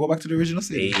enough, they'll go back to the original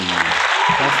city. Hey.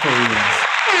 That's Tory Lanez.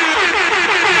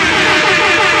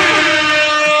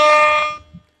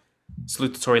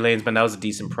 Salute to Tory Lanez, man. That was a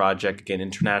decent project. Again,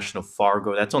 International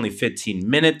Fargo. That's only 15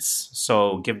 minutes,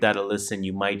 so give that a listen.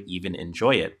 You might even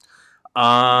enjoy it.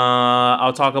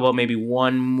 I'll talk about maybe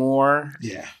one more.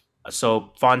 Yeah.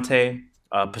 So Phonte,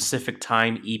 Pacific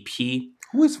Time EP.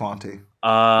 Who is Phonte?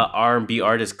 R&B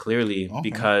artist, clearly,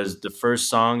 because the first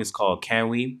song is called Can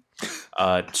We?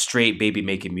 Straight baby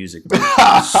making music, bro.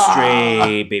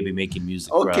 Straight baby making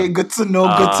music, bro. Okay, good to know.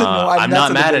 Good to know. I'm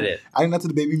not mad at it. I'm not to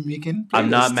the baby making. I'm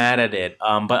not mad at it.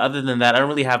 But other than that, I don't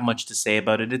really have much to say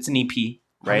about it. It's an EP,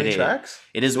 right? How many tracks?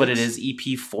 It is what it is.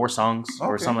 EP, 4 songs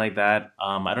or something like that.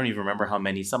 I don't even remember how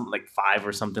many. Something like 5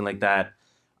 or something like that.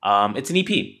 It's an EP.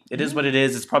 It is what it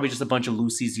is. It's probably just a bunch of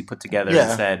loosies you put together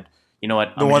and said, you know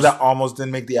what? The ones that almost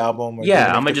didn't make the album. I'm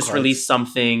gonna just release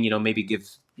something. You know, maybe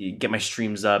get my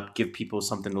streams up, give people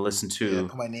something to listen to.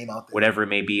 Put my name out there. Whatever it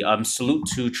may be. Salute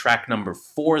to track number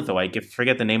 4, though. I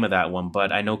forget the name of that one,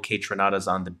 but I know Kaytranada's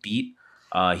on the beat.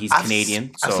 He's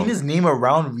Canadian. I've seen his name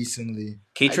around recently.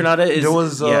 Kaytranada is... There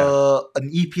was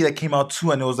an EP that came out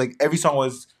too, and it was like every song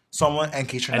was someone and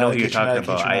Kaytranada. I know who you're talking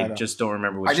about. I just don't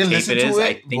remember which tape it is.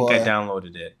 I think I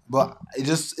downloaded it. But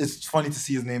it's funny to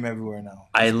see his name everywhere now.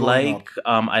 I like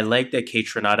that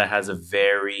Kaytranada has a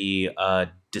very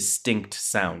distinct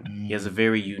sound. He has a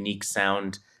very unique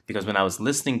sound, because when I was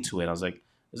listening to it, I was like,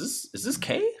 is this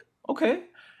K? Okay.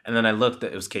 And then I looked,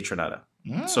 it was Kaytranada.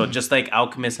 So just like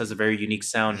Alchemist has a very unique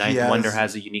sound, Ninth Wonder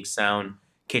has a unique sound,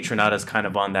 Kaytranada is kind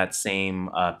of on that same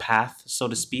path, so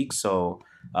to speak. So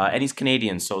and he's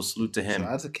Canadian, so salute to him. So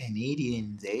that's a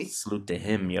Canadian, eh? Salute to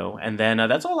him, yo. And then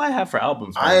that's all I have for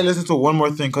albums. Man. I listened to one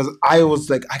more thing because I was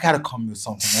like, I gotta come with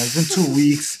something. It's been 2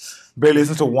 weeks, barely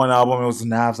listened to one album. It was the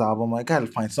Nav's album. I gotta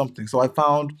find something. So I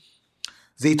found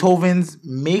Zaytoven's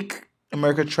 "Make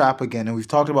America Trap Again," and we've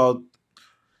talked about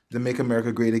the "Make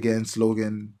America Great Again"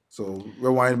 slogan. So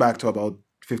rewind back to about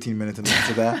 15 minutes and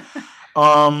listen to that.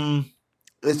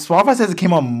 Spotify says it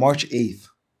came on March 8th.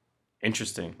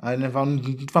 Interesting. And if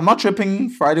I'm not tripping,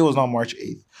 Friday was not March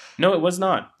 8th. No, it was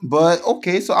not. But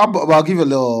okay, so I'll give you a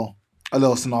little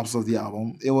synopsis of the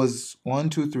album. It was 1,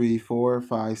 2, 3, 4,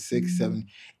 5, 6, 7,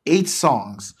 8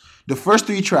 songs. The first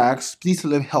 3 tracks, Please to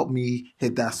Live, Help Me,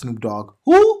 Hit That Snoop Dogg.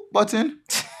 Who button?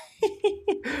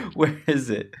 Where is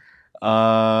it?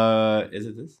 Is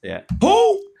it this? Yeah.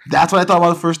 Who? That's what I thought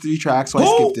about the first 3 tracks, so I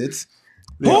skipped it.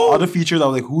 The other features, I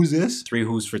was like, who's this? 3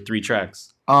 who's for 3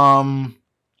 tracks.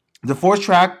 The 4th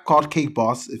track, called Cake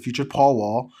Boss, it featured Paul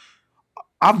Wall.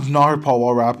 I've not heard Paul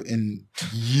Wall rap in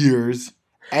years.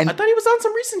 And I thought he was on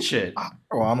some recent shit. I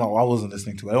wasn't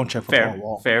listening to it. I don't check for Paul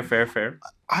Wall. Fair.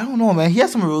 I don't know, man. He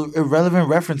has some irrelevant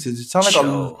references. It sounds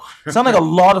like a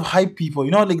lot of hype people.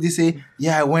 You know, like they say,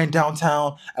 yeah, I went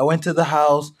downtown, I went to the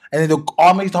house, and then they'll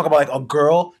always talk about like a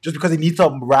girl just because they need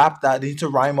to rap that, they need to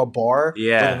rhyme a bar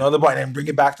with another bar and then bring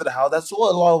it back to the house. That's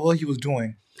what a lot of what he was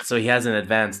doing. So he hasn't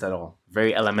advanced at all.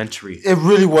 Very elementary. It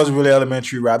really was really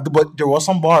elementary rap. But there was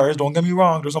some bars, don't get me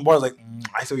wrong. There's some bars like,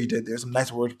 I see what you did. There's some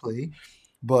nice wordplay.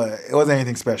 But it wasn't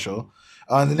anything special.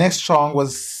 The next song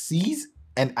was Seas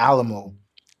and Alamo.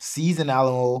 Seas and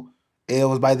Alamo. It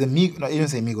was by the Migos. No, it didn't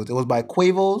say Migos. It was by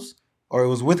Quavo's, or it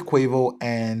was with Quavo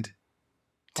and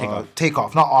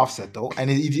Takeoff. Not Offset, though.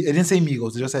 And it didn't say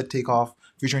Migos. It just said Takeoff,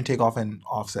 featuring Takeoff and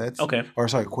Offset. Okay. Or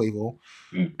sorry, Quavo.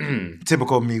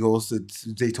 Typical Migos. It's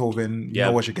Zaytoven. You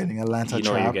know what you're getting. Atlanta You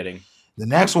know what you're getting. The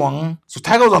next one. So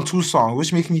Tyga was on 2 songs,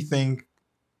 which makes me think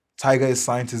Tyga is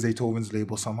signed to Zaytoven's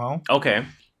label somehow. Okay.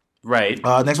 Right.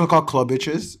 Next one called Club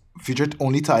Bitches. Featured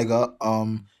only Tyga.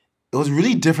 It was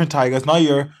really different Tyga. It's not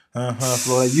your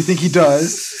flow like you think he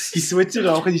does. He switched it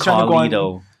up because he's trying to go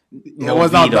on. It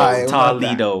was not that.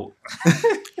 Toledo.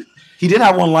 He did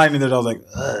have one line in there that I was like,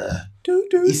 ugh.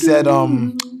 He said,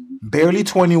 barely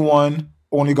 21,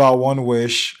 only got one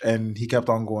wish, and he kept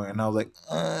on going. And I was like,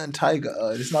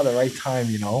 Tyga, it's not the right time,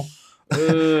 you know?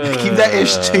 Keep that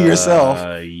ish to yourself.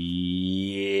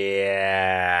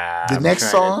 Yeah. The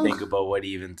next song. Think about what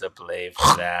even to play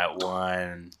for that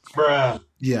one. Bruh.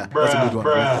 Yeah, that's a good one.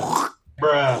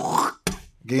 Bruh.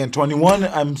 Again, 21,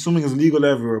 I'm assuming is legal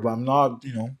everywhere, but I'm not,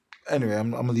 you know. Anyway,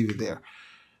 I'm gonna leave it there.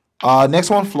 Next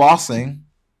one, Flossing.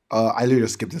 I literally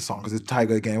skipped this song because it's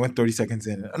Tyga again. I went 30 seconds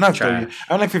in. Not 30. I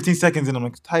went like 15 seconds in. I'm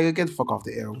like, Tyga, get the fuck off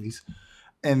the airways.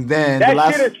 And then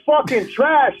that shit is fucking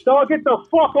trash, dog. Get the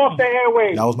fuck off the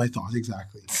airways. That was my thought,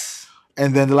 exactly.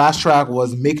 And then the last track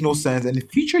was Make No Sense, and it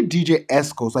featured DJ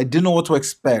Esco, so I didn't know what to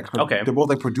expect. Okay. They're both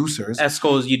like producers.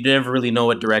 Esco's, you never really know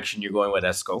what direction you're going with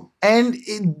Esco. And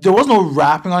there was no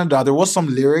rapping on it. There was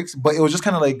some lyrics, but it was just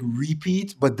kind of like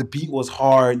repeat, but the beat was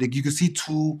hard. Like you could see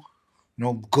 2,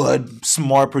 good,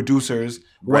 smart producers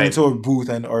went into a booth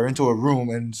or into a room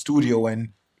and studio and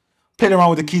played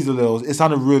around with the keys a little. It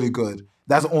sounded really good.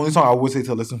 That's the only song I would say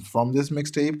to listen from this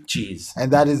mixtape. Jeez.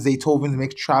 And that is Zaytoven's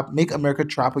Make America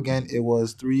Trap Again. It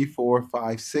was 3, 4,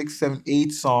 5, 6, 7,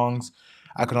 8 songs.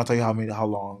 I cannot tell you how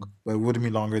long, but it wouldn't be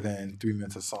longer than 3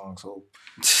 minutes a song. So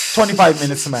 25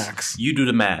 minutes max. You do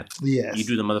the math. Yes. You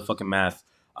do the motherfucking math.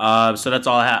 So that's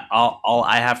all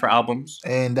I have for albums.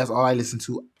 And that's all I listen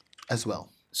to as well.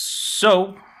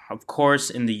 So, of course,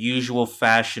 in the usual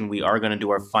fashion, we are going to do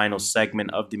our final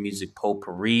segment of the Music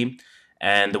Potpourri.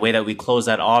 And the way that we close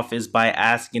that off is by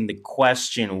asking the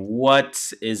question,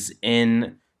 what is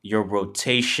in your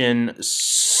rotation,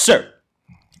 sir?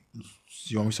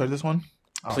 You want me to start this one?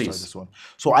 I'll Please. start this one.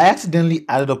 So I accidentally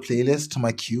added a playlist to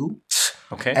my queue.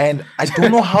 Okay. And I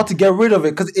don't know how to get rid of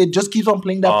it because it just keeps on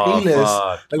playing that playlist.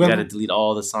 Fuck. You gotta delete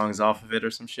all the songs off of it or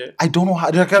some shit? I don't know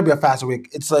how. There gotta be a faster way.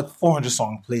 It's like 400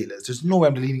 song playlist. There's no way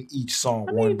I'm deleting each song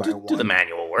one by one. Do the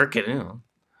manual work.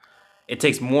 It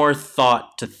takes more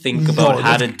thought to think about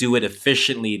how to do it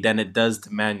efficiently than it does to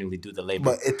manually do the labor.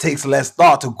 But it takes less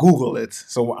thought to Google it.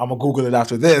 So I'm going to Google it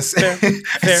after this. Fair, and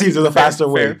see if there's a faster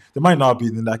way. There might not be.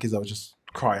 In that case, I would just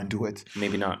cry and do it.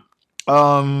 Maybe not.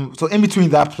 So in between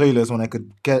that playlist, when I could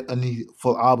get any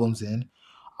full albums in,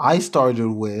 I started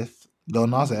with Lil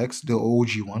Nas X, the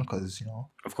OG one, because,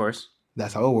 of course,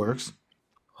 that's how it works.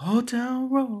 Hotel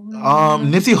Road.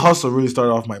 Nipsey Hussle really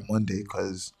started off my Monday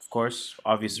because, of course,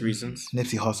 obvious reasons.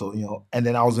 Nipsey Hussle, and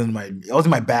then I was in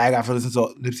my bag after listening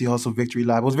to Nipsey Hussle Victory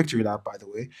Lap. It was Victory Lap, by the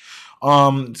way.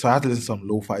 So I had to listen to some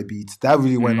lo-fi beats. That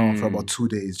really went on for about 2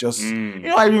 days. Just I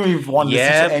didn't really want to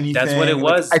listen to anything. That's what it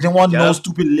was. I didn't want no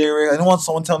stupid lyrics. I didn't want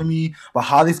someone telling me about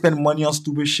how they spend money on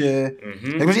stupid shit.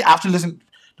 Especially after listening.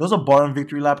 There was a bar in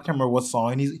Victory Lap. I can't remember what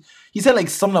song. And he said like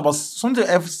something to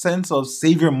the sense of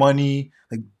save your money.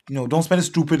 Like, don't spend it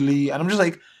stupidly. And I'm just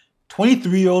like,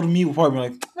 23-year-old me will probably be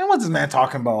like, man, what's this man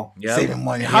talking about? Saving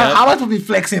money. How am I supposed to be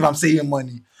flexing if I'm saving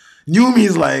money? New me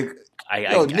is like,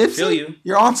 I feel you.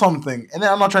 You're on something. And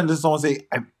then I'm not trying to someone say,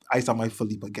 I iced out my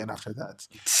Philippe again after that.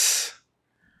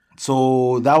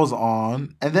 So that was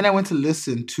on. And then I went to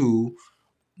listen to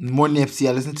more Nipsey.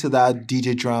 I listened to that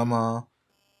DJ Drama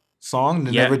song,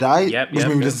 Never Die, which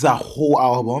made me listen to that whole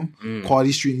album,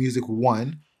 Quality Street Music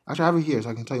 1. Actually, I have it here so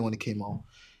I can tell you when it came out.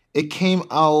 It came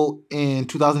out in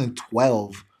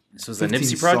 2012. This was a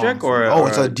Nipsey project or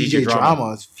it's a DJ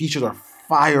Drama. Its features are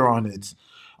fire on it.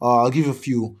 I'll give you a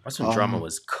few. That's when Drama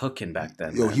was cooking back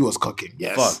then. Yo, he was cooking.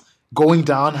 Yes. Fuck. Going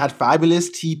Down had Fabulous,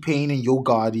 T-Pain, and Yo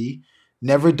Gotti.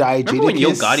 Never Die, Remember when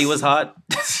Yo Gotti was hot?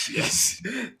 Yes.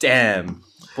 Damn.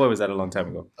 Boy, was that a long time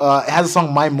ago. It has a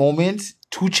song, My Moment,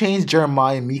 2 Chainz,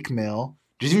 Jeremiah, and Meek Mill.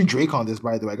 There's even Drake on this,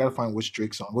 by the way. I gotta find which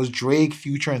Drake song. It was Drake,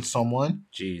 Future, and someone.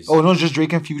 Jeez. Oh, no, it's just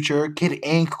Drake and Future. Kid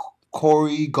Ink,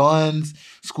 Corey, Guns,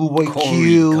 Schoolboy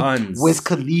Q, Wiz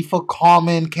Khalifa,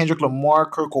 Common, Kendrick Lamar,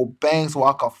 Kurt Cobain,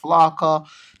 Waka Flocka,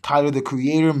 Tyler the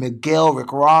Creator, Miguel,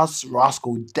 Rick Ross,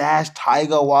 Roscoe Dash,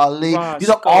 Tyga, Wale. These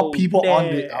are all people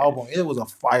on the album. It was a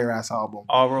fire-ass album.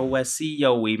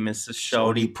 R-O-S-C-O, we Mr.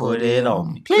 Shorty, put it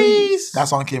on me. Please. That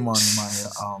song came on in my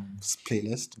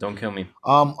playlist. Don't kill me.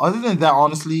 Other than that,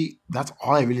 honestly, that's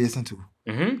all I really listened to.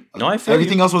 No, I feel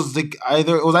everything else was like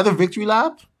either Victory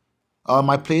Lap,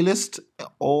 my playlist,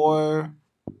 or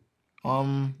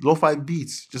lo-fi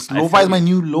beats. Just lo-fi is my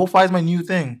new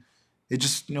thing. It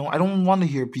just I don't want to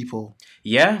hear people.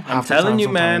 Yeah, I'm telling you,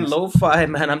 man. Lo-fi,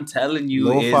 man. I'm telling you,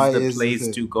 lo-fi is the place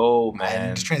to go, man.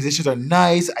 And the transitions are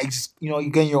nice. I just you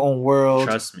get in your own world.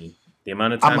 Trust me, the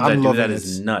amount of times I do that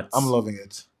is nuts. I'm loving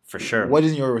it. For sure. What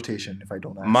is in your rotation, if I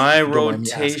don't ask? My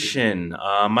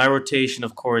rotation,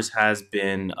 of course, has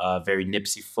been very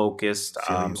Nipsey focused.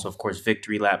 So, of course,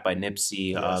 Victory Lap by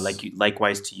Nipsey. Yes.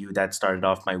 Likewise to you, that started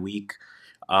off my week.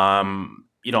 On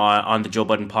the Joe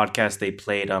Budden podcast, they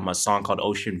played a song called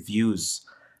Ocean Views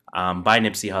by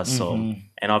Nipsey Hussle.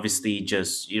 And obviously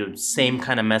just, same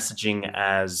kind of messaging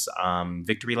as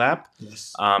Victory Lap.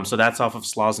 Yes. So that's off of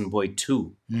Slaws and Boy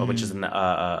 2, which is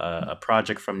a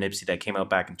project from Nipsey that came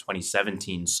out back in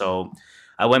 2017. So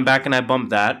I went back and I bumped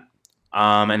that.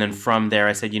 And then from there,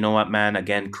 I said, you know what, man?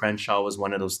 Again, Crenshaw was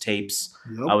one of those tapes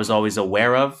I was always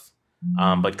aware of.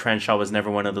 But Crenshaw was never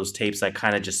one of those tapes I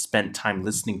kind of just spent time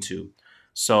listening to.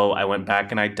 So I went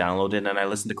back and I downloaded and I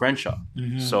listened to Crenshaw.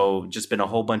 So just been a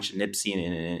whole bunch of Nipsey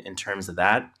in terms of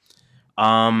that.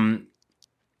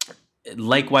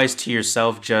 Likewise to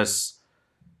yourself, just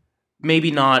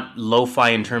maybe not lo-fi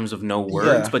in terms of no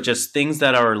words, but just things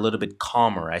that are a little bit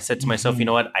calmer. I said to myself, you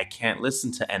know what? I can't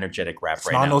listen to energetic rap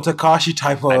right now. Not no Tekashi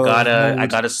type of. I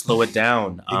gotta slow it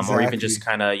down, or even just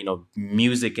kind of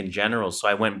music in general. So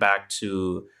I went back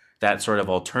to that sort of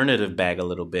alternative bag a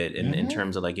little bit in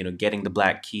terms of getting the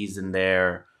Black Keys in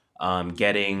there,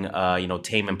 getting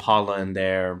Tame Impala in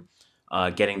there,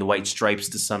 getting the White Stripes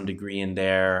to some degree in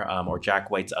there, or Jack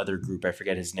White's other group. I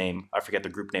forget his name. I forget the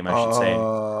group name. I should say.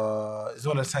 Is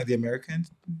one that sang The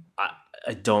Americans?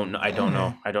 I don't know. I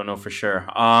don't know for sure.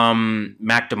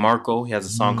 Mac DeMarco, he has a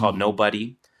song called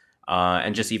Nobody,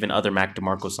 and just even other Mac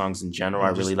DeMarco songs in general. I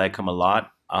really like him a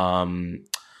lot.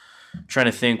 Trying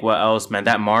to think what else, man.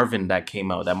 That Marvin that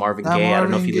came out, that Marvin Gaye. I don't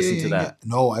know if you listened to that.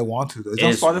 No, I want to.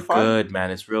 It's on Spotify? Good,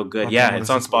 man. It's real good. Yeah, it's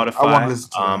on Spotify. I want to listen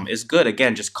to it. It's good.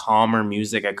 Again, just calmer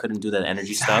music. I couldn't do that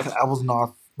energy stuff. I was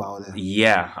not about it.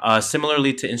 Yeah.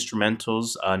 Similarly to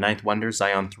instrumentals, Ninth Wonder,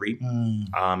 Zion 3.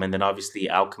 And then obviously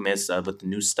Alchemist with the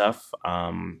new stuff.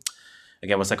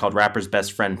 Again, what's that called? Rapper's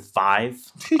Best Friend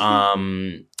 5.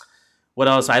 What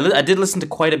else? I did listen to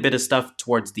quite a bit of stuff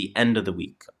towards the end of the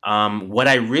week. What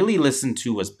I really listened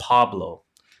to was Pablo.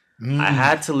 I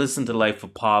had to listen to Life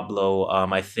of Pablo,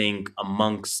 I think,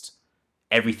 amongst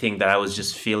everything that I was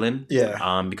just feeling.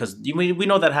 Yeah. Because we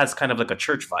know that has kind of like a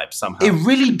church vibe somehow. It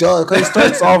really does. Because it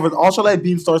starts off with Also Like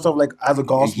Beam starts off like as a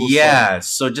gospel song.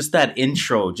 So just that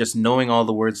intro, just knowing all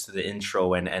the words to the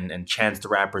intro and Chance the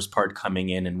Rapper's part coming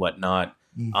in and whatnot.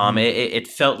 It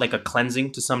felt like a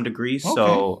cleansing to some degree. Okay.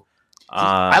 So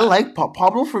I like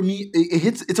Pablo. For me,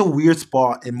 it's a weird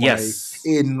spot in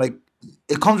my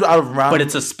it comes out of random, but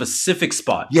it's a specific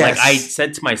spot. Yes. Like I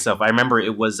said to myself, I remember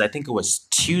I think it was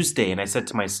Tuesday, and I said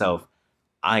to myself,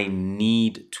 I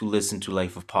need to listen to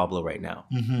Life of Pablo right now.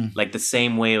 Like the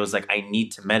same way it was like I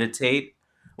need to meditate.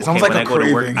 It's almost like when I go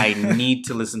to work, I need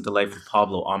to listen to Life of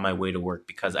Pablo on my way to work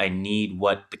because I need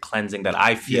what the cleansing that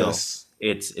I feel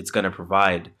it's gonna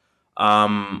provide.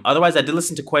 Otherwise, I did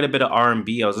listen to quite a bit of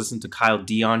R&B. I was listening to Kyle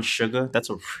Dion, Sugar.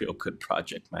 That's a real good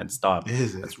project, man. Stop.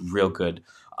 Is it? That's real good.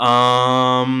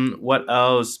 What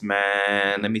else,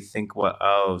 man? Let me think. What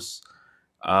else?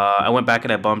 I went back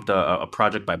and I bumped a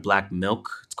project by Black Milk.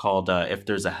 It's called If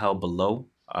There's a Hell Below.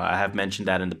 I have mentioned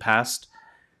that in the past.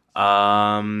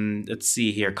 Let's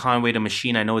see here. Conway the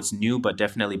Machine. I know it's new, but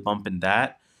definitely bumping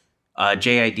that.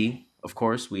 JID, of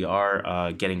course. We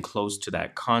are getting close to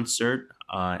that concert.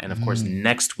 And of course,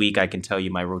 next week, I can tell you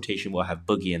my rotation will have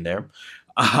Boogie in there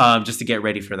just to get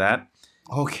ready for that.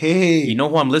 Okay. You know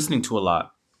who I'm listening to a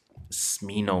lot?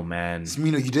 Smino, man.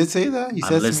 Smino, you did say that? You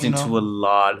said I'm listening to a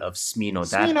lot of Smino.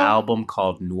 That album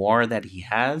called Noir that he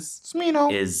has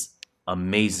is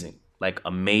amazing. Like,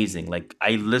 amazing. Like,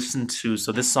 I listened to...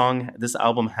 So this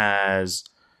album has...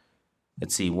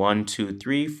 Let's see, 1, 2,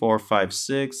 3, 4, 5,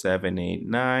 6, 7, 8,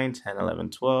 9, 10, 11,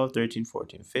 12, 13,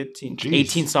 14, 15,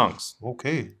 18 songs.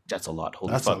 Okay. That's a lot.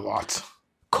 That's a lot.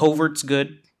 Covert's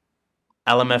good.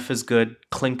 LMF is good.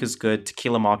 Clink is good.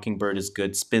 Tequila Mockingbird is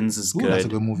good. Spins is good. That's a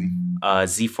good movie.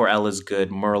 Z4L is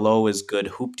good. Merlot is good.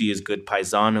 Hoopty is good.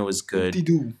 Paisano is good.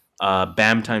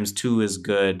 Bam Times 2 is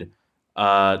good.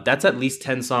 That's at least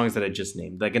 10 songs that I just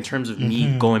named. Like in terms of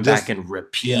me going back and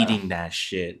repeating that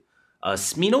shit.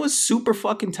 Smino is super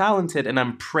fucking talented, and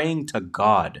I'm praying to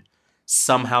God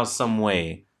somehow, some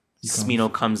way,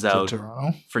 Smino comes out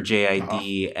for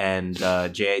JID and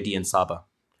JID and Saba.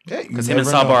 Because him and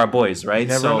Saba are boys, right?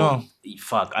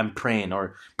 Fuck, I'm praying.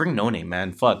 Or bring No Name,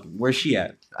 man. Fuck, where's she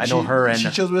at? I know her and... She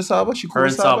chills with Saba? Her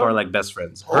and Saba are like best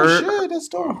friends. Shit, that's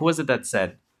dope. Who was it that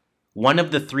said? One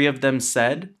of the three of them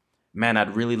said... Man,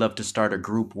 I'd really love to start a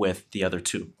group with the other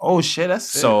two. Oh shit, that's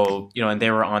sick. So, and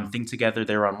they were on Thing together.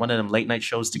 They were on one of them late night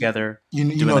shows together. You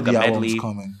know like the album's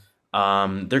coming.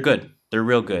 They're good. They're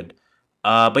real good.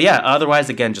 But yeah, otherwise,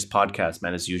 again, just podcasts,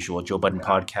 man, as usual. Joe Budden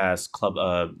podcast, Club,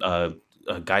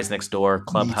 Guys Next Door,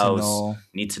 Clubhouse,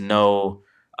 Need to Know.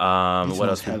 What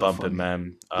else we bumping,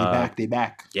 man? They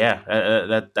back.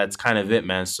 Yeah, that's kind of it,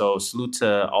 man. So salute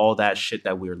to all that shit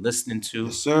that we're listening to.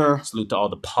 Yes, sir. Salute to all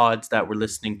the pods that we're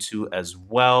listening to as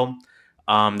well.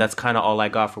 That's kind of all I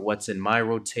got for what's in my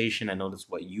rotation. I know that's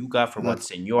what you got for what's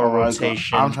in your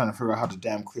rotation. I'm trying to figure out how to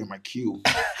damn clear my queue.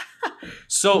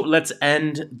 So let's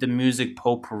end the music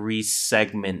potpourri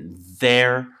segment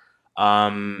there.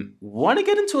 Want to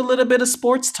get into a little bit of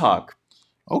sports talk.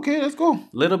 Okay, let's go.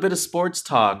 Little bit of sports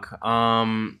talk.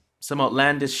 Some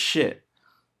outlandish shit.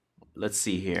 Let's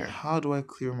see here. How do I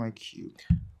clear my queue?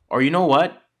 Or you know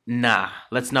what? Nah,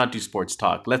 let's not do sports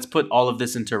talk. Let's put all of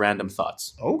this into random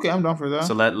thoughts. Okay, I'm down for that.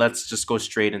 So let's just go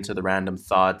straight into the random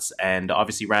thoughts. And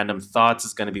obviously random thoughts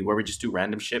is going to be where we just do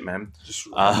random shit, man. Just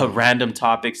random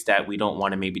topics that we don't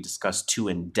want to maybe discuss too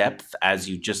in depth, as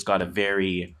you just got a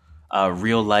very...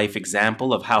 real life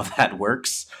example of how that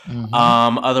works.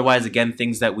 Otherwise, again,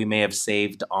 things that we may have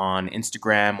saved on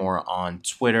Instagram or on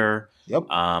Twitter,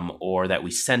 or that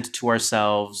we sent to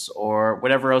ourselves, or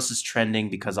whatever else is trending.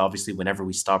 Because obviously, whenever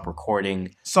we stop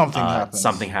recording,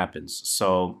 something happens.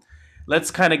 So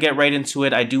let's kind of get right into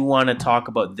it. I do want to talk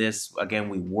about this. Again,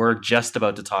 we were just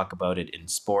about to talk about it in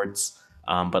sports,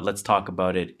 but let's talk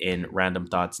about it in random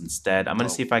thoughts instead. I'm going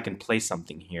to see if I can play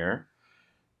something here.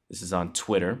 This is on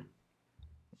Twitter.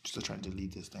 I'm still trying to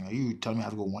delete this thing. Are you telling me I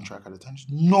have to go one track at a time?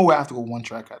 No way I have to go one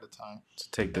track at a time. So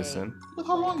take this in. Look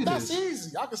how long it That's is.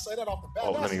 easy. I can say that off the bat.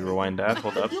 Oh, let me rewind that.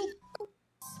 Hold up.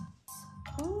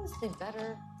 Who's the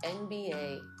better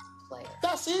NBA player?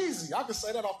 That's easy. I can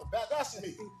say that off the bat. That's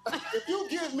me. If you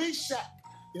give me Shaq,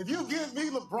 if you give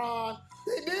me LeBron,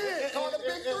 they did. Call the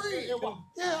big three.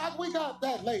 We got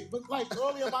that late, but like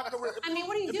early in my career. I mean,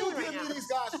 what are you doing right now? If you give me these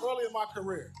guys early in my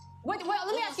career. Let me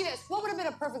ask you this. What would have been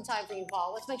a perfect time for you,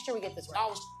 Paul? Let's make sure we get this right. I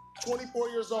was 24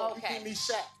 years old. Okay. You give me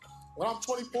Shaq. When I'm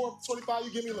 24, 25,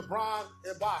 you give me LeBron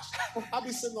and Bosh. I'll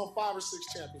be sitting on 5 or 6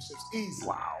 championships. Easy.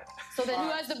 Wow. So then who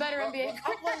has the better NBA?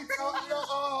 I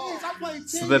played 10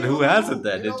 So then who has it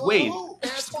then? It's Wade.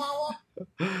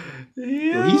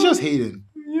 Yo, he's just hating.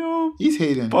 Yo. He's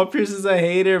hating. Paul Pierce is a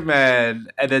hater, man.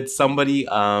 And then somebody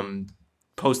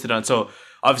posted on... So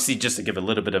obviously, just to give a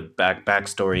little bit of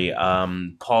backstory,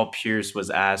 Paul Pierce was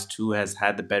asked who has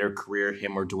had the better career,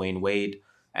 him or Dwayne Wade,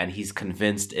 and he's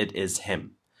convinced it is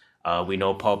him. We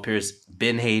know Paul Pierce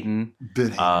been hating.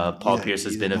 Paul Pierce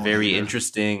has been a very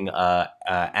interesting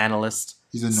analyst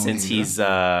since he's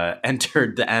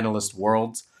entered the analyst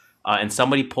world. And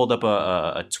somebody pulled up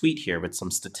a tweet here with some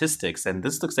statistics, and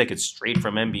this looks like it's straight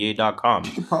from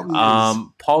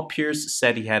NBA.com. Paul Pierce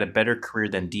said he had a better career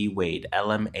than D Wade,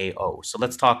 LMAO. So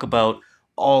let's talk about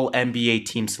all NBA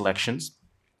team selections.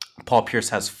 Paul Pierce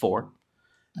has 4.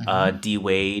 D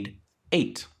Wade,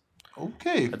 8.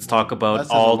 Okay. Let's talk about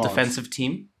all defensive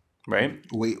team, right?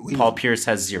 Wait. Paul Pierce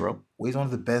has 0. Wade's one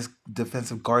of the best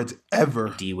defensive guards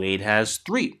ever. D Wade has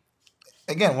 3.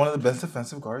 Again, one of the best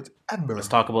defensive guards ever. Let's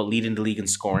talk about leading the league in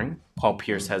scoring. Paul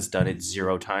Pierce has done it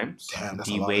 0 times. Damn, that's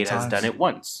D a lot Wade of times. has done it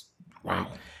once. Wow.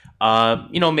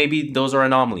 Maybe those are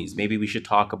anomalies. Maybe we should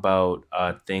talk about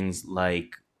things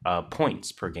like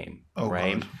points per game,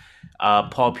 right?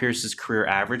 Paul Pierce's career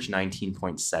average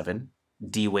 19.7.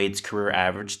 D Wade's career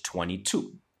average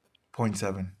 22.7.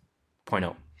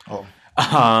 0.0. Oh.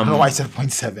 I don't know why I said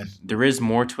 0.7. There is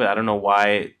more to it. I don't know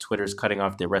why Twitter's cutting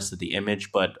off the rest of the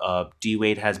image, but D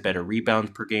Wade has better rebounds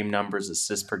per game numbers,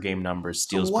 assists per game numbers,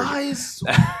 steals per game. Why is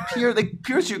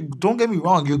Pierce? Don't get me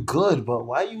wrong, you're good, but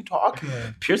why are you talking?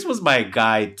 Pierce was my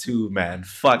guy too, man.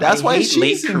 Fuck, that's why hate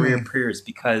late career Pierce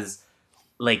because,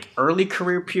 like, early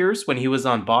career Pierce when he was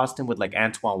on Boston with like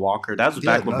Antoine Walker. That was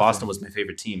back when Boston was my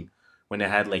favorite team. When it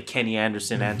had like Kenny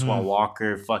Anderson, Antoine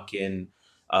Walker, fucking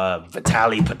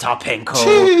Vitaly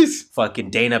Potapenko,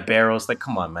 fucking Dana Barros. Like,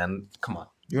 come on, man. Come on.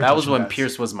 That was when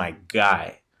Pierce was my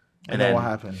guy. And then what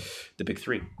happened? The Big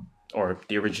 3. Or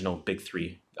the original Big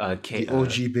 3. The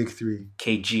OG Big 3.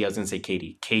 KG, I was going to say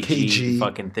KD. KG,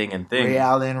 fucking thing. Ray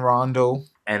Allen, Rondo.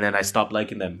 And then I stopped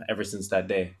liking them ever since that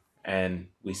day. And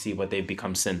we see what they've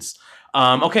become since.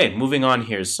 Okay, moving on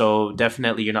here. So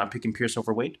definitely you're not picking Pierce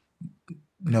over Wade?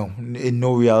 No, in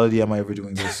no reality am I ever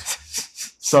doing this.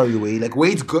 Sorry, Wade. Like,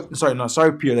 Wade's good. Sorry,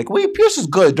 Pierce. Like, Wade, Pierce is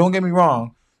good. Don't get me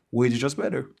wrong. Wade is just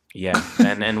better. Yeah,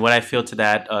 and what I feel to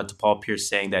that, to Paul Pierce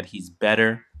saying that he's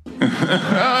better.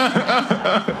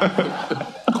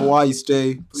 Kawhi,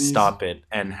 stay. Please. Stop it.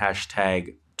 And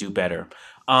hashtag do better.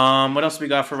 What else we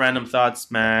got for random thoughts,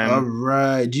 man? All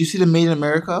right. Do you see the Made in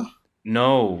America?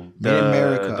 No. Made in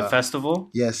America. The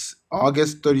festival? Yes.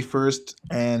 August 31st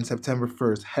and September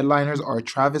 1st. Headliners are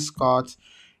Travis Scott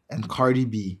and Cardi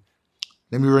B.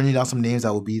 Let me run you down some names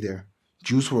that will be there.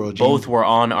 Juice WRLD. Both were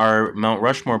on our Mount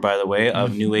Rushmore, by the way,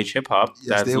 of New Age Hip Hop. Yes,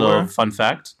 that's a little fun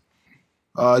fact.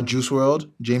 Juice WRLD,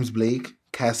 James Blake,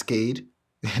 Cascade,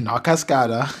 not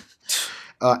Cascada,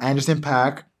 Anderson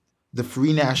 .Paak, The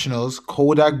Free Nationals,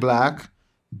 Kodak Black,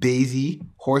 Basie,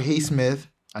 Jorge Smith,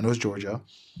 I know it's Georgia,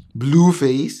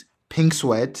 Blueface, Pink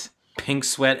Sweat. Pink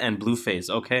Sweat and Blueface,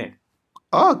 okay.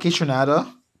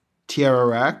 Kaytranada, Tierra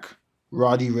Rack,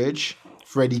 Roddy Ricch,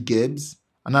 Freddie Gibbs.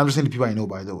 And I'm just saying the people I know,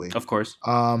 by the way. Of course.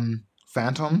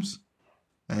 Phantoms.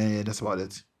 And that's about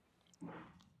it.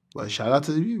 But shout out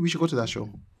to we should go to that show.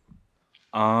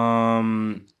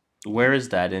 Where is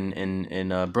that?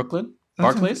 In Brooklyn?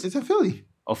 Barclays? It's in Philly.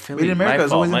 Oh, Philly. Made in America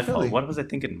is always in fault. Philly. What was I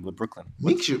thinking with Brooklyn?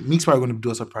 Meek's probably going to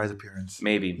do a surprise appearance.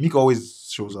 Maybe. Meek always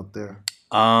shows up there.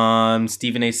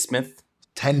 Stephen A. Smith.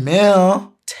 10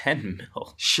 mil. 10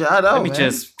 mil. Shout out, Let me man.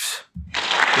 just...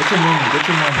 Get your money. Get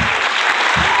your money.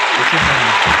 Get your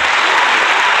money.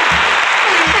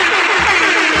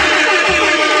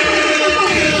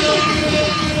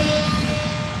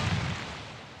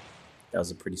 That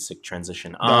was a pretty sick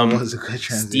transition. That was a good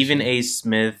transition. Stephen A.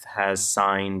 Smith has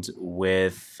signed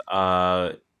with,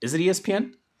 is it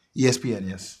ESPN? ESPN,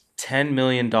 yes. $10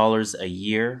 million a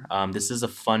year. This is a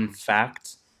fun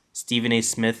fact. Stephen A.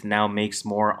 Smith now makes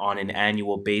more on an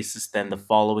annual basis than the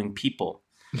following people.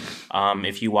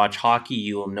 If you watch hockey,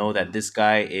 you will know that this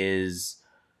guy is,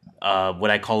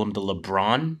 what I call him, the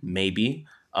LeBron, maybe.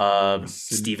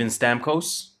 Steven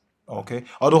Stamkos. Okay.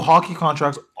 Although hockey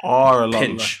contracts are a lot.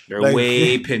 Pinch. They're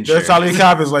way pincher. Their salary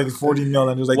cap is like 40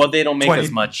 million. There's like well, they don't make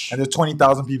as much. And there's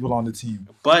 20,000 people on the team.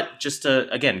 But just to,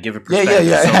 again, give it perspective.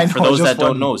 Yeah. So for those that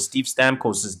don't know, Steve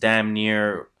Stamkos is damn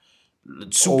near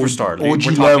superstar. OG We're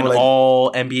talking level, like,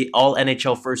 all NBA, all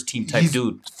NHL first team type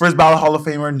dude. First ballot Hall of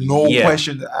Famer, no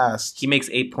question to ask. He makes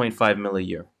 $8.5 million a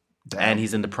year. Damn. And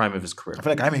he's in the prime of his career. I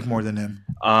feel like I make more than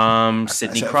him.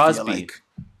 Sidney Crosby.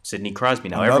 Sidney Crosby.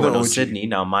 Now, everyone knows Sidney.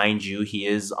 Now, mind you, he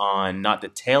is on not the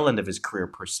tail end of his career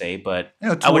per se, but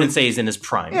I wouldn't say he's in his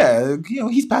prime. Yeah,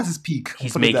 he's past his peak.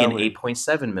 He's making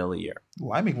 $8.7 million a year.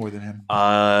 Well, I make more than him.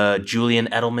 Julian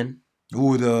Edelman.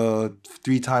 Ooh, the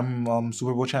 3-time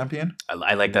Super Bowl champion.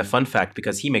 I like that fun fact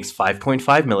because he makes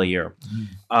 $5.5 million a year.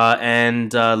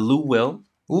 And Lou Will.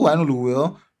 Ooh, I know Lou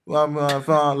Will.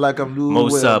 Like I'm Lou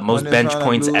Will. Most bench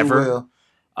points ever. Will.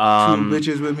 Two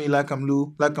bitches with me like I'm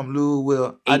Lou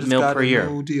Will. $8 million per year.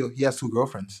 New deal. He has 2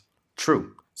 girlfriends.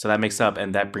 True. So that makes up,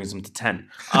 and that brings him to 10.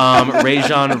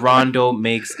 Rajon Rondo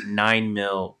makes $9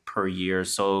 million per year.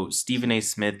 So Stephen A.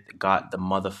 Smith got the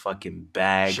motherfucking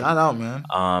bag. Shout out, man.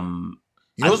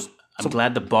 I'm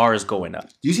glad the bar is going up.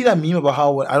 Do you see that meme about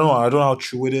how I don't know how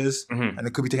true it is, and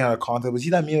it could be taken out of context. But see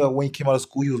that meme about when he came out of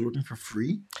school, he was working for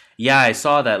free. Yeah, I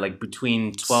saw that. Like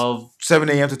between 7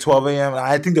 a.m. to 12 a.m.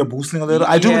 I think they're boosting a little.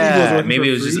 I do believe he was working maybe for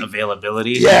it was free. Just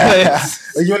availability. Yeah,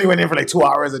 like you only went in for like 2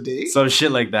 hours a day. Some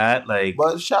shit like that. Like,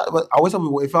 but I always tell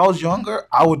people if I was younger,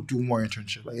 I would do more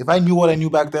internship. Like if I knew what I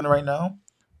knew back then, right now.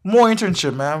 More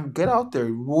internship, man. Get out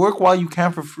there. Work while you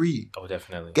can for free. Oh,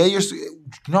 definitely. Get your. You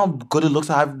know how good it looks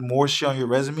to have more shit on your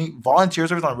resume? Volunteer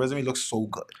service on a resume looks so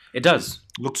good. It does.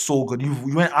 It looks so good. You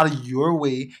went out of your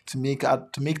way to make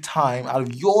time out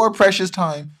of your precious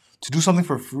time to do something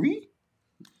for free?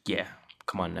 Yeah.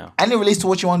 Come on now. And it relates to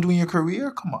what you want to do in your career?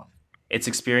 Come on. It's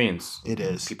experience. It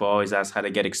is. People always ask how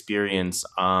to get experience.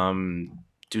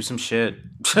 Do some shit.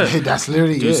 That's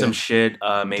literally do some shit.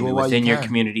 Maybe within your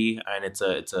community, and it's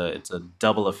a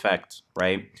double effect,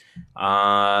 right?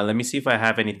 Let me see if I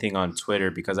have anything on Twitter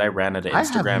because I ran out of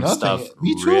Instagram stuff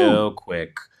real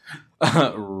quick.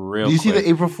 Do you see the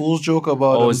April Fool's joke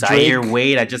about Zaire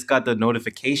Wade? I just got the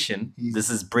notification. This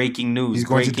is breaking news.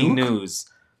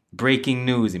 Breaking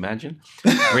news. Imagine.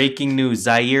 Breaking news.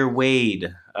 Zaire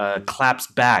Wade claps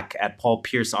back at Paul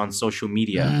Pierce on social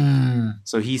media.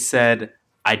 So he said,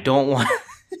 I don't want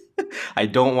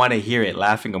to hear it.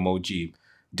 Laughing emoji.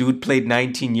 Dude played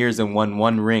 19 years and won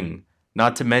 1 ring.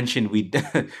 Not to mention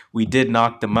we did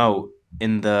knock them out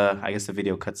in the, I guess the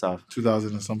video cuts off,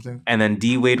 2000 or something. And then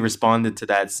D Wade responded to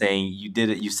that saying, "You did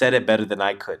it. You said it better than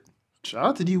I could." Shout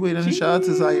out to D Wade and shout out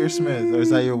to Zaire Smith or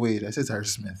Zaire Wade. I said Zaire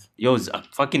Smith. Yo,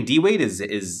 fucking D Wade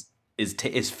is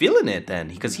feeling it then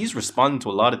because he's responding to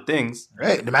a lot of things.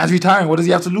 Right, the man's retiring. What does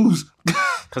he have to lose?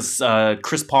 Because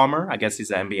Chris Palmer, I guess he's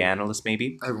an NBA analyst,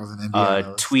 maybe. Everyone's an NBA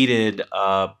analyst.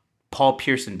 Tweeted Paul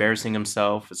Pierce embarrassing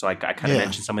himself. So I kind of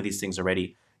mentioned some of these things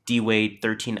already. D Wade,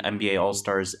 13 NBA All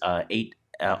Stars, 8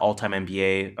 all-time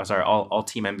NBA.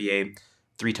 All-team NBA,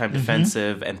 3-time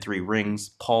defensive, and 3 rings.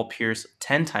 Paul Pierce,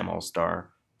 10-time All Star,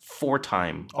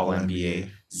 4-time All NBA,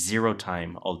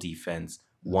 0-time All Defense,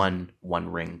 1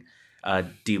 ring.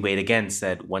 D Wade again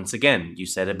said, once again, you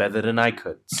said it better than I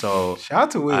could. So shout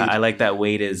out to Wade. I like that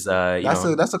Wade is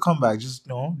that's a comeback. Just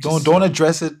don't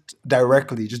address it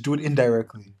directly. Just do it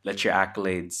indirectly. Let your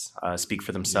accolades speak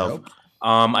for themselves. Yep.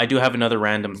 I do have another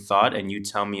random thought, and you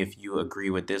tell me if you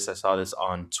agree with this. I saw this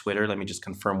on Twitter. Let me just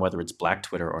confirm whether it's Black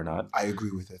Twitter or not. I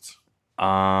agree with it.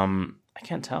 I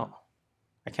can't tell.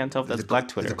 I can't tell if that's Black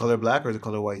Twitter. Is the color black or is the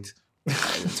color white?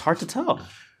 It's hard to tell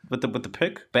with the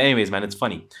pic. But anyways, man, it's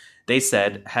funny. They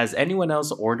said, has anyone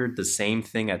else ordered the same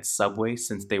thing at Subway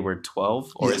since they were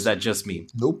 12? Or is that just me?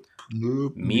 Nope.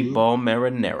 Meatball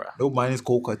marinara. Nope, mine is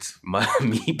cold cuts.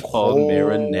 Meatball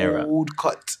marinara. Cold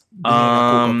cut.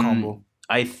 Combo.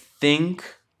 I think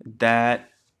that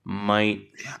might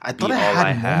I thought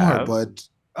I had more, but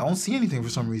I don't see anything for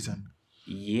some reason.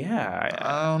 Yeah.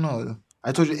 I don't know.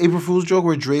 I told you April Fool's joke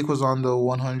where Drake was on the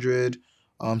 100,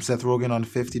 Seth Rogen on the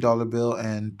 $50 bill,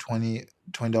 and $20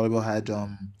 bill had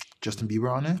Justin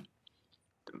Bieber on it.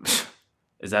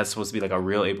 Is that supposed to be like a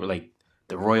real April, like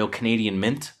the Royal Canadian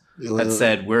Mint? that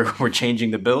said we're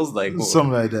changing the bills? Like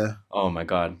something like that. Oh my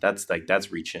God,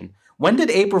 that's reaching. When did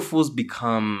April Fools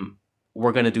become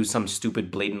we're gonna do some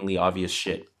stupid, blatantly obvious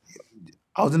shit?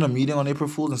 I was in a meeting on April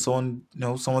Fools and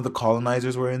some of the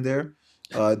colonizers were in there.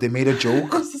 They made a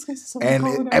joke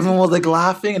and everyone was like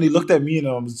laughing and they looked at me and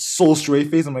I'm so straight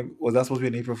face. I'm like, was that supposed to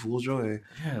be an April Fool's joke?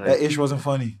 That ish wasn't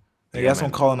funny. That's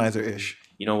some colonizer ish.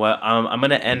 You know what? I'm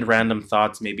gonna end random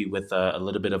thoughts maybe with a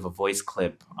little bit of a voice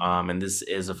clip. And this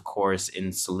is of course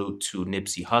in salute to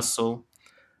Nipsey Hussle.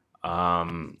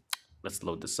 Let's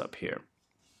load this up here.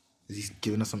 Is he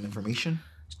giving us some information?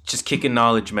 Just kicking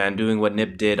knowledge, man. Doing what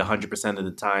Nip did 100% of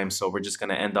the time. So we're just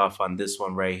gonna end off on this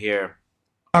one right here.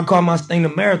 I call my thing the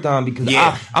marathon because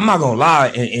I'm not gonna lie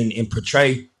and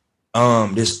portray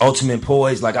this ultimate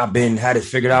poise like I've had it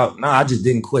figured out. Nah, I just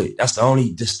didn't quit. That's the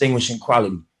only distinguishing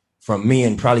quality from me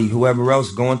and probably whoever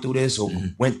else going through this or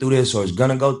went through this or is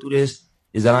gonna go through this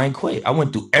is that I ain't quit. I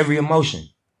went through every emotion.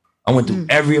 I went through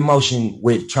every emotion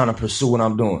with trying to pursue what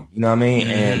I'm doing. You know what I mean?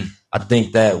 And I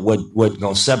think that what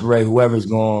gonna separate whoever's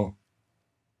gonna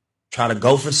try to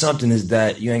go for something is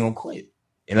that you ain't gonna quit.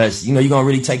 Unless, you're going to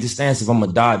really take the stance if I'm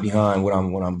going to die behind what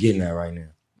I'm getting at right now.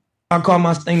 I call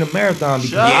my thing the marathon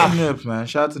because... Shout out to Nips, man.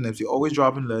 Shout out to Nipsey. Always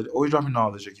dropping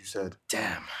knowledge, like you said.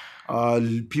 Damn.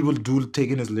 People do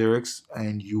take in his lyrics,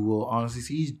 and you will honestly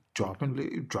see he's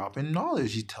dropping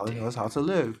knowledge. He's telling us how to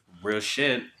live. Real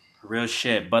shit.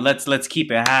 But let's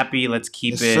keep it happy. Let's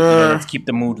keep let's keep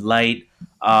the mood light.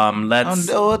 Let's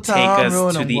take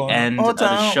us to the end of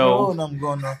the show. I'm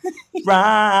gonna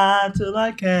ride till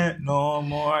I can't no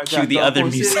more. Cue the other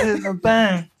music.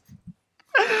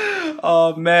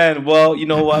 Oh man. Well, you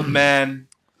know what, man?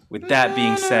 With that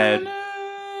being said,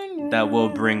 that will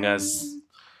bring us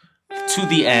to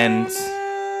the end,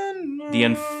 the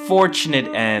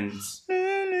unfortunate end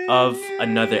of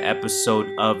another episode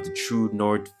of the True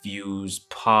North Views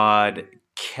podcast.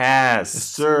 Yes,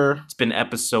 sir. It's been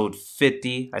episode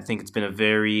 50. I think it's been a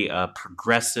very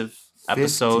progressive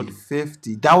episode.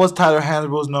 50. That was Tyler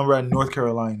Hansbrough's number at North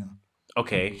Carolina.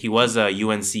 Okay, he was a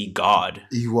UNC god.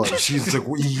 He was. She's like,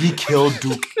 he killed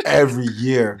Duke every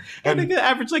year. And he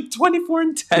averaged like 24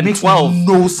 and 10. It makes 12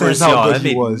 no sense how good he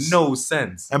he was. No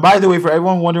sense. And by the way, for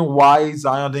everyone wondering why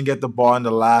Zion didn't get the ball in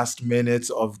the last minutes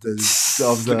of the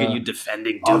look at you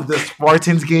defending Duke. Of the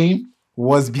Spartans game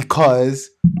was because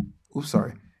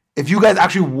if you guys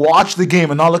actually watch the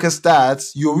game and not look at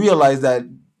stats, you'll realize that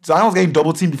Zion was getting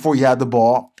double teamed before he had the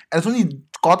ball. And as soon as he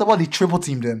got the ball, he triple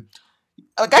teamed him.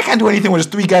 Like, I can't do anything with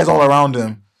just three guys all around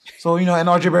him. So, and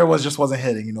RJ Barrett wasn't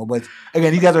hitting, But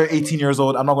again, these guys are 18 years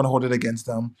old. I'm not going to hold it against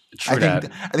them. I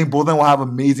think both of them will have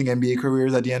amazing NBA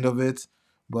careers at the end of it.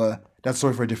 But that's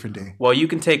story for a different day. Well, you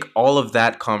can take all of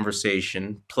that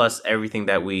conversation plus everything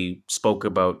that we spoke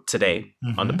about today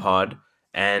on the pod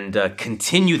and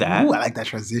continue that. Ooh, I like that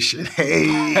transition.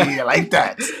 Hey, I like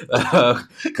that.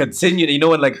 Continue. You know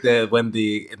when in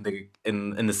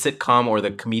the sitcom or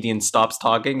the comedian stops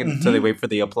talking until they wait for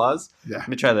the applause? Yeah. Let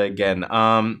me try that again.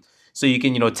 So you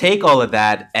can take all of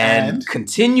that and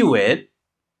continue it.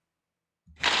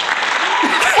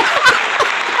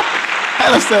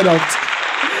 Hella setup.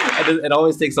 It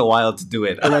always takes a while to do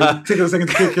it. Take a second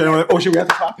to take care. Like, should we have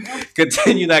to clap?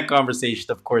 Continue that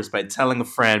conversation, of course, by telling a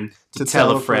friend to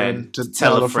tell a friend to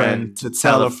tell a friend to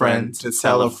tell a friend to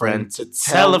tell a friend to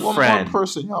tell a friend. One more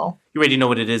person, y'all. You already know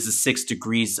what it is. The 6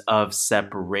 degrees of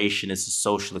separation. It's a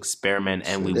social experiment,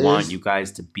 and we want you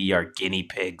guys to be our guinea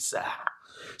pigs.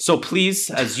 So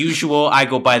please, as usual, I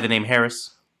go by the name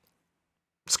Harris.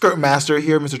 Skirt Master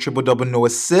here, Mr. Triple Double, no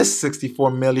assist,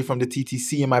 64 million from the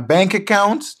TTC in my bank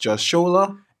account, just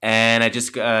Shola. And I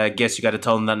just guess you got to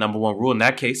tell them that number one rule in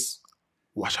that case.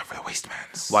 Watch out for the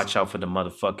wastemans. Watch out for the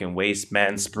motherfucking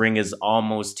wasteman. Spring is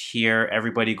almost here.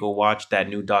 Everybody go watch that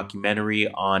new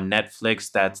documentary on Netflix.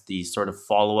 That's the sort of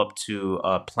follow-up to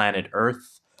Planet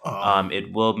Earth.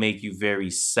 It will make you very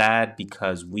sad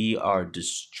because we are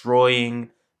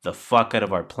destroying the fuck out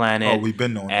of our planet. Oh, we've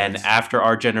been knowing and that. After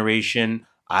our generation,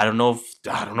 I don't know if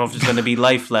there's gonna be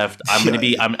life left.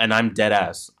 I'm dead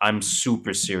ass. I'm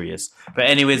super serious. But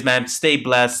anyways, man, stay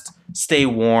blessed, stay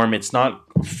warm. It's not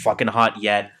fucking hot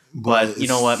yet, but you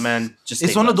know what, man?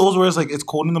 It's one of those where it's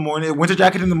cold in the morning, winter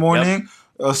jacket in the morning,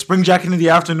 spring jacket in the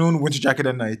afternoon, winter jacket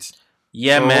at night.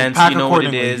 Yeah, so man. So you know what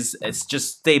it is. It's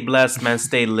just stay blessed, man.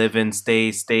 Stay living.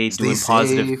 Stay doing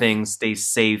positive things. Stay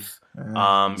safe.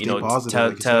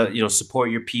 Support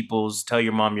your peoples. Tell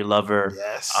your mom you love her.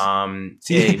 Yes. Man.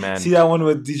 See that one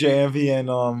with DJ Envy and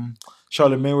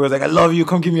Charlamagne where it's like, I love you,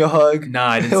 come give me a hug. Nah,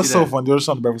 I didn't. It was so fun. They were just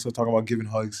on the breakfast talking about giving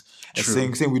hugs and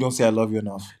saying we don't say I love you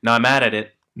enough. No, I'm mad at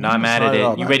it. Not mad at it.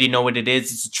 You already know what it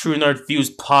is. It's a True Nerd Views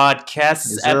podcast.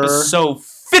 This is episode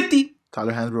 50.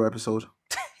 Tyler Hansbrough episode.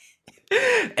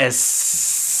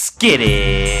 Let's get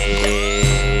it.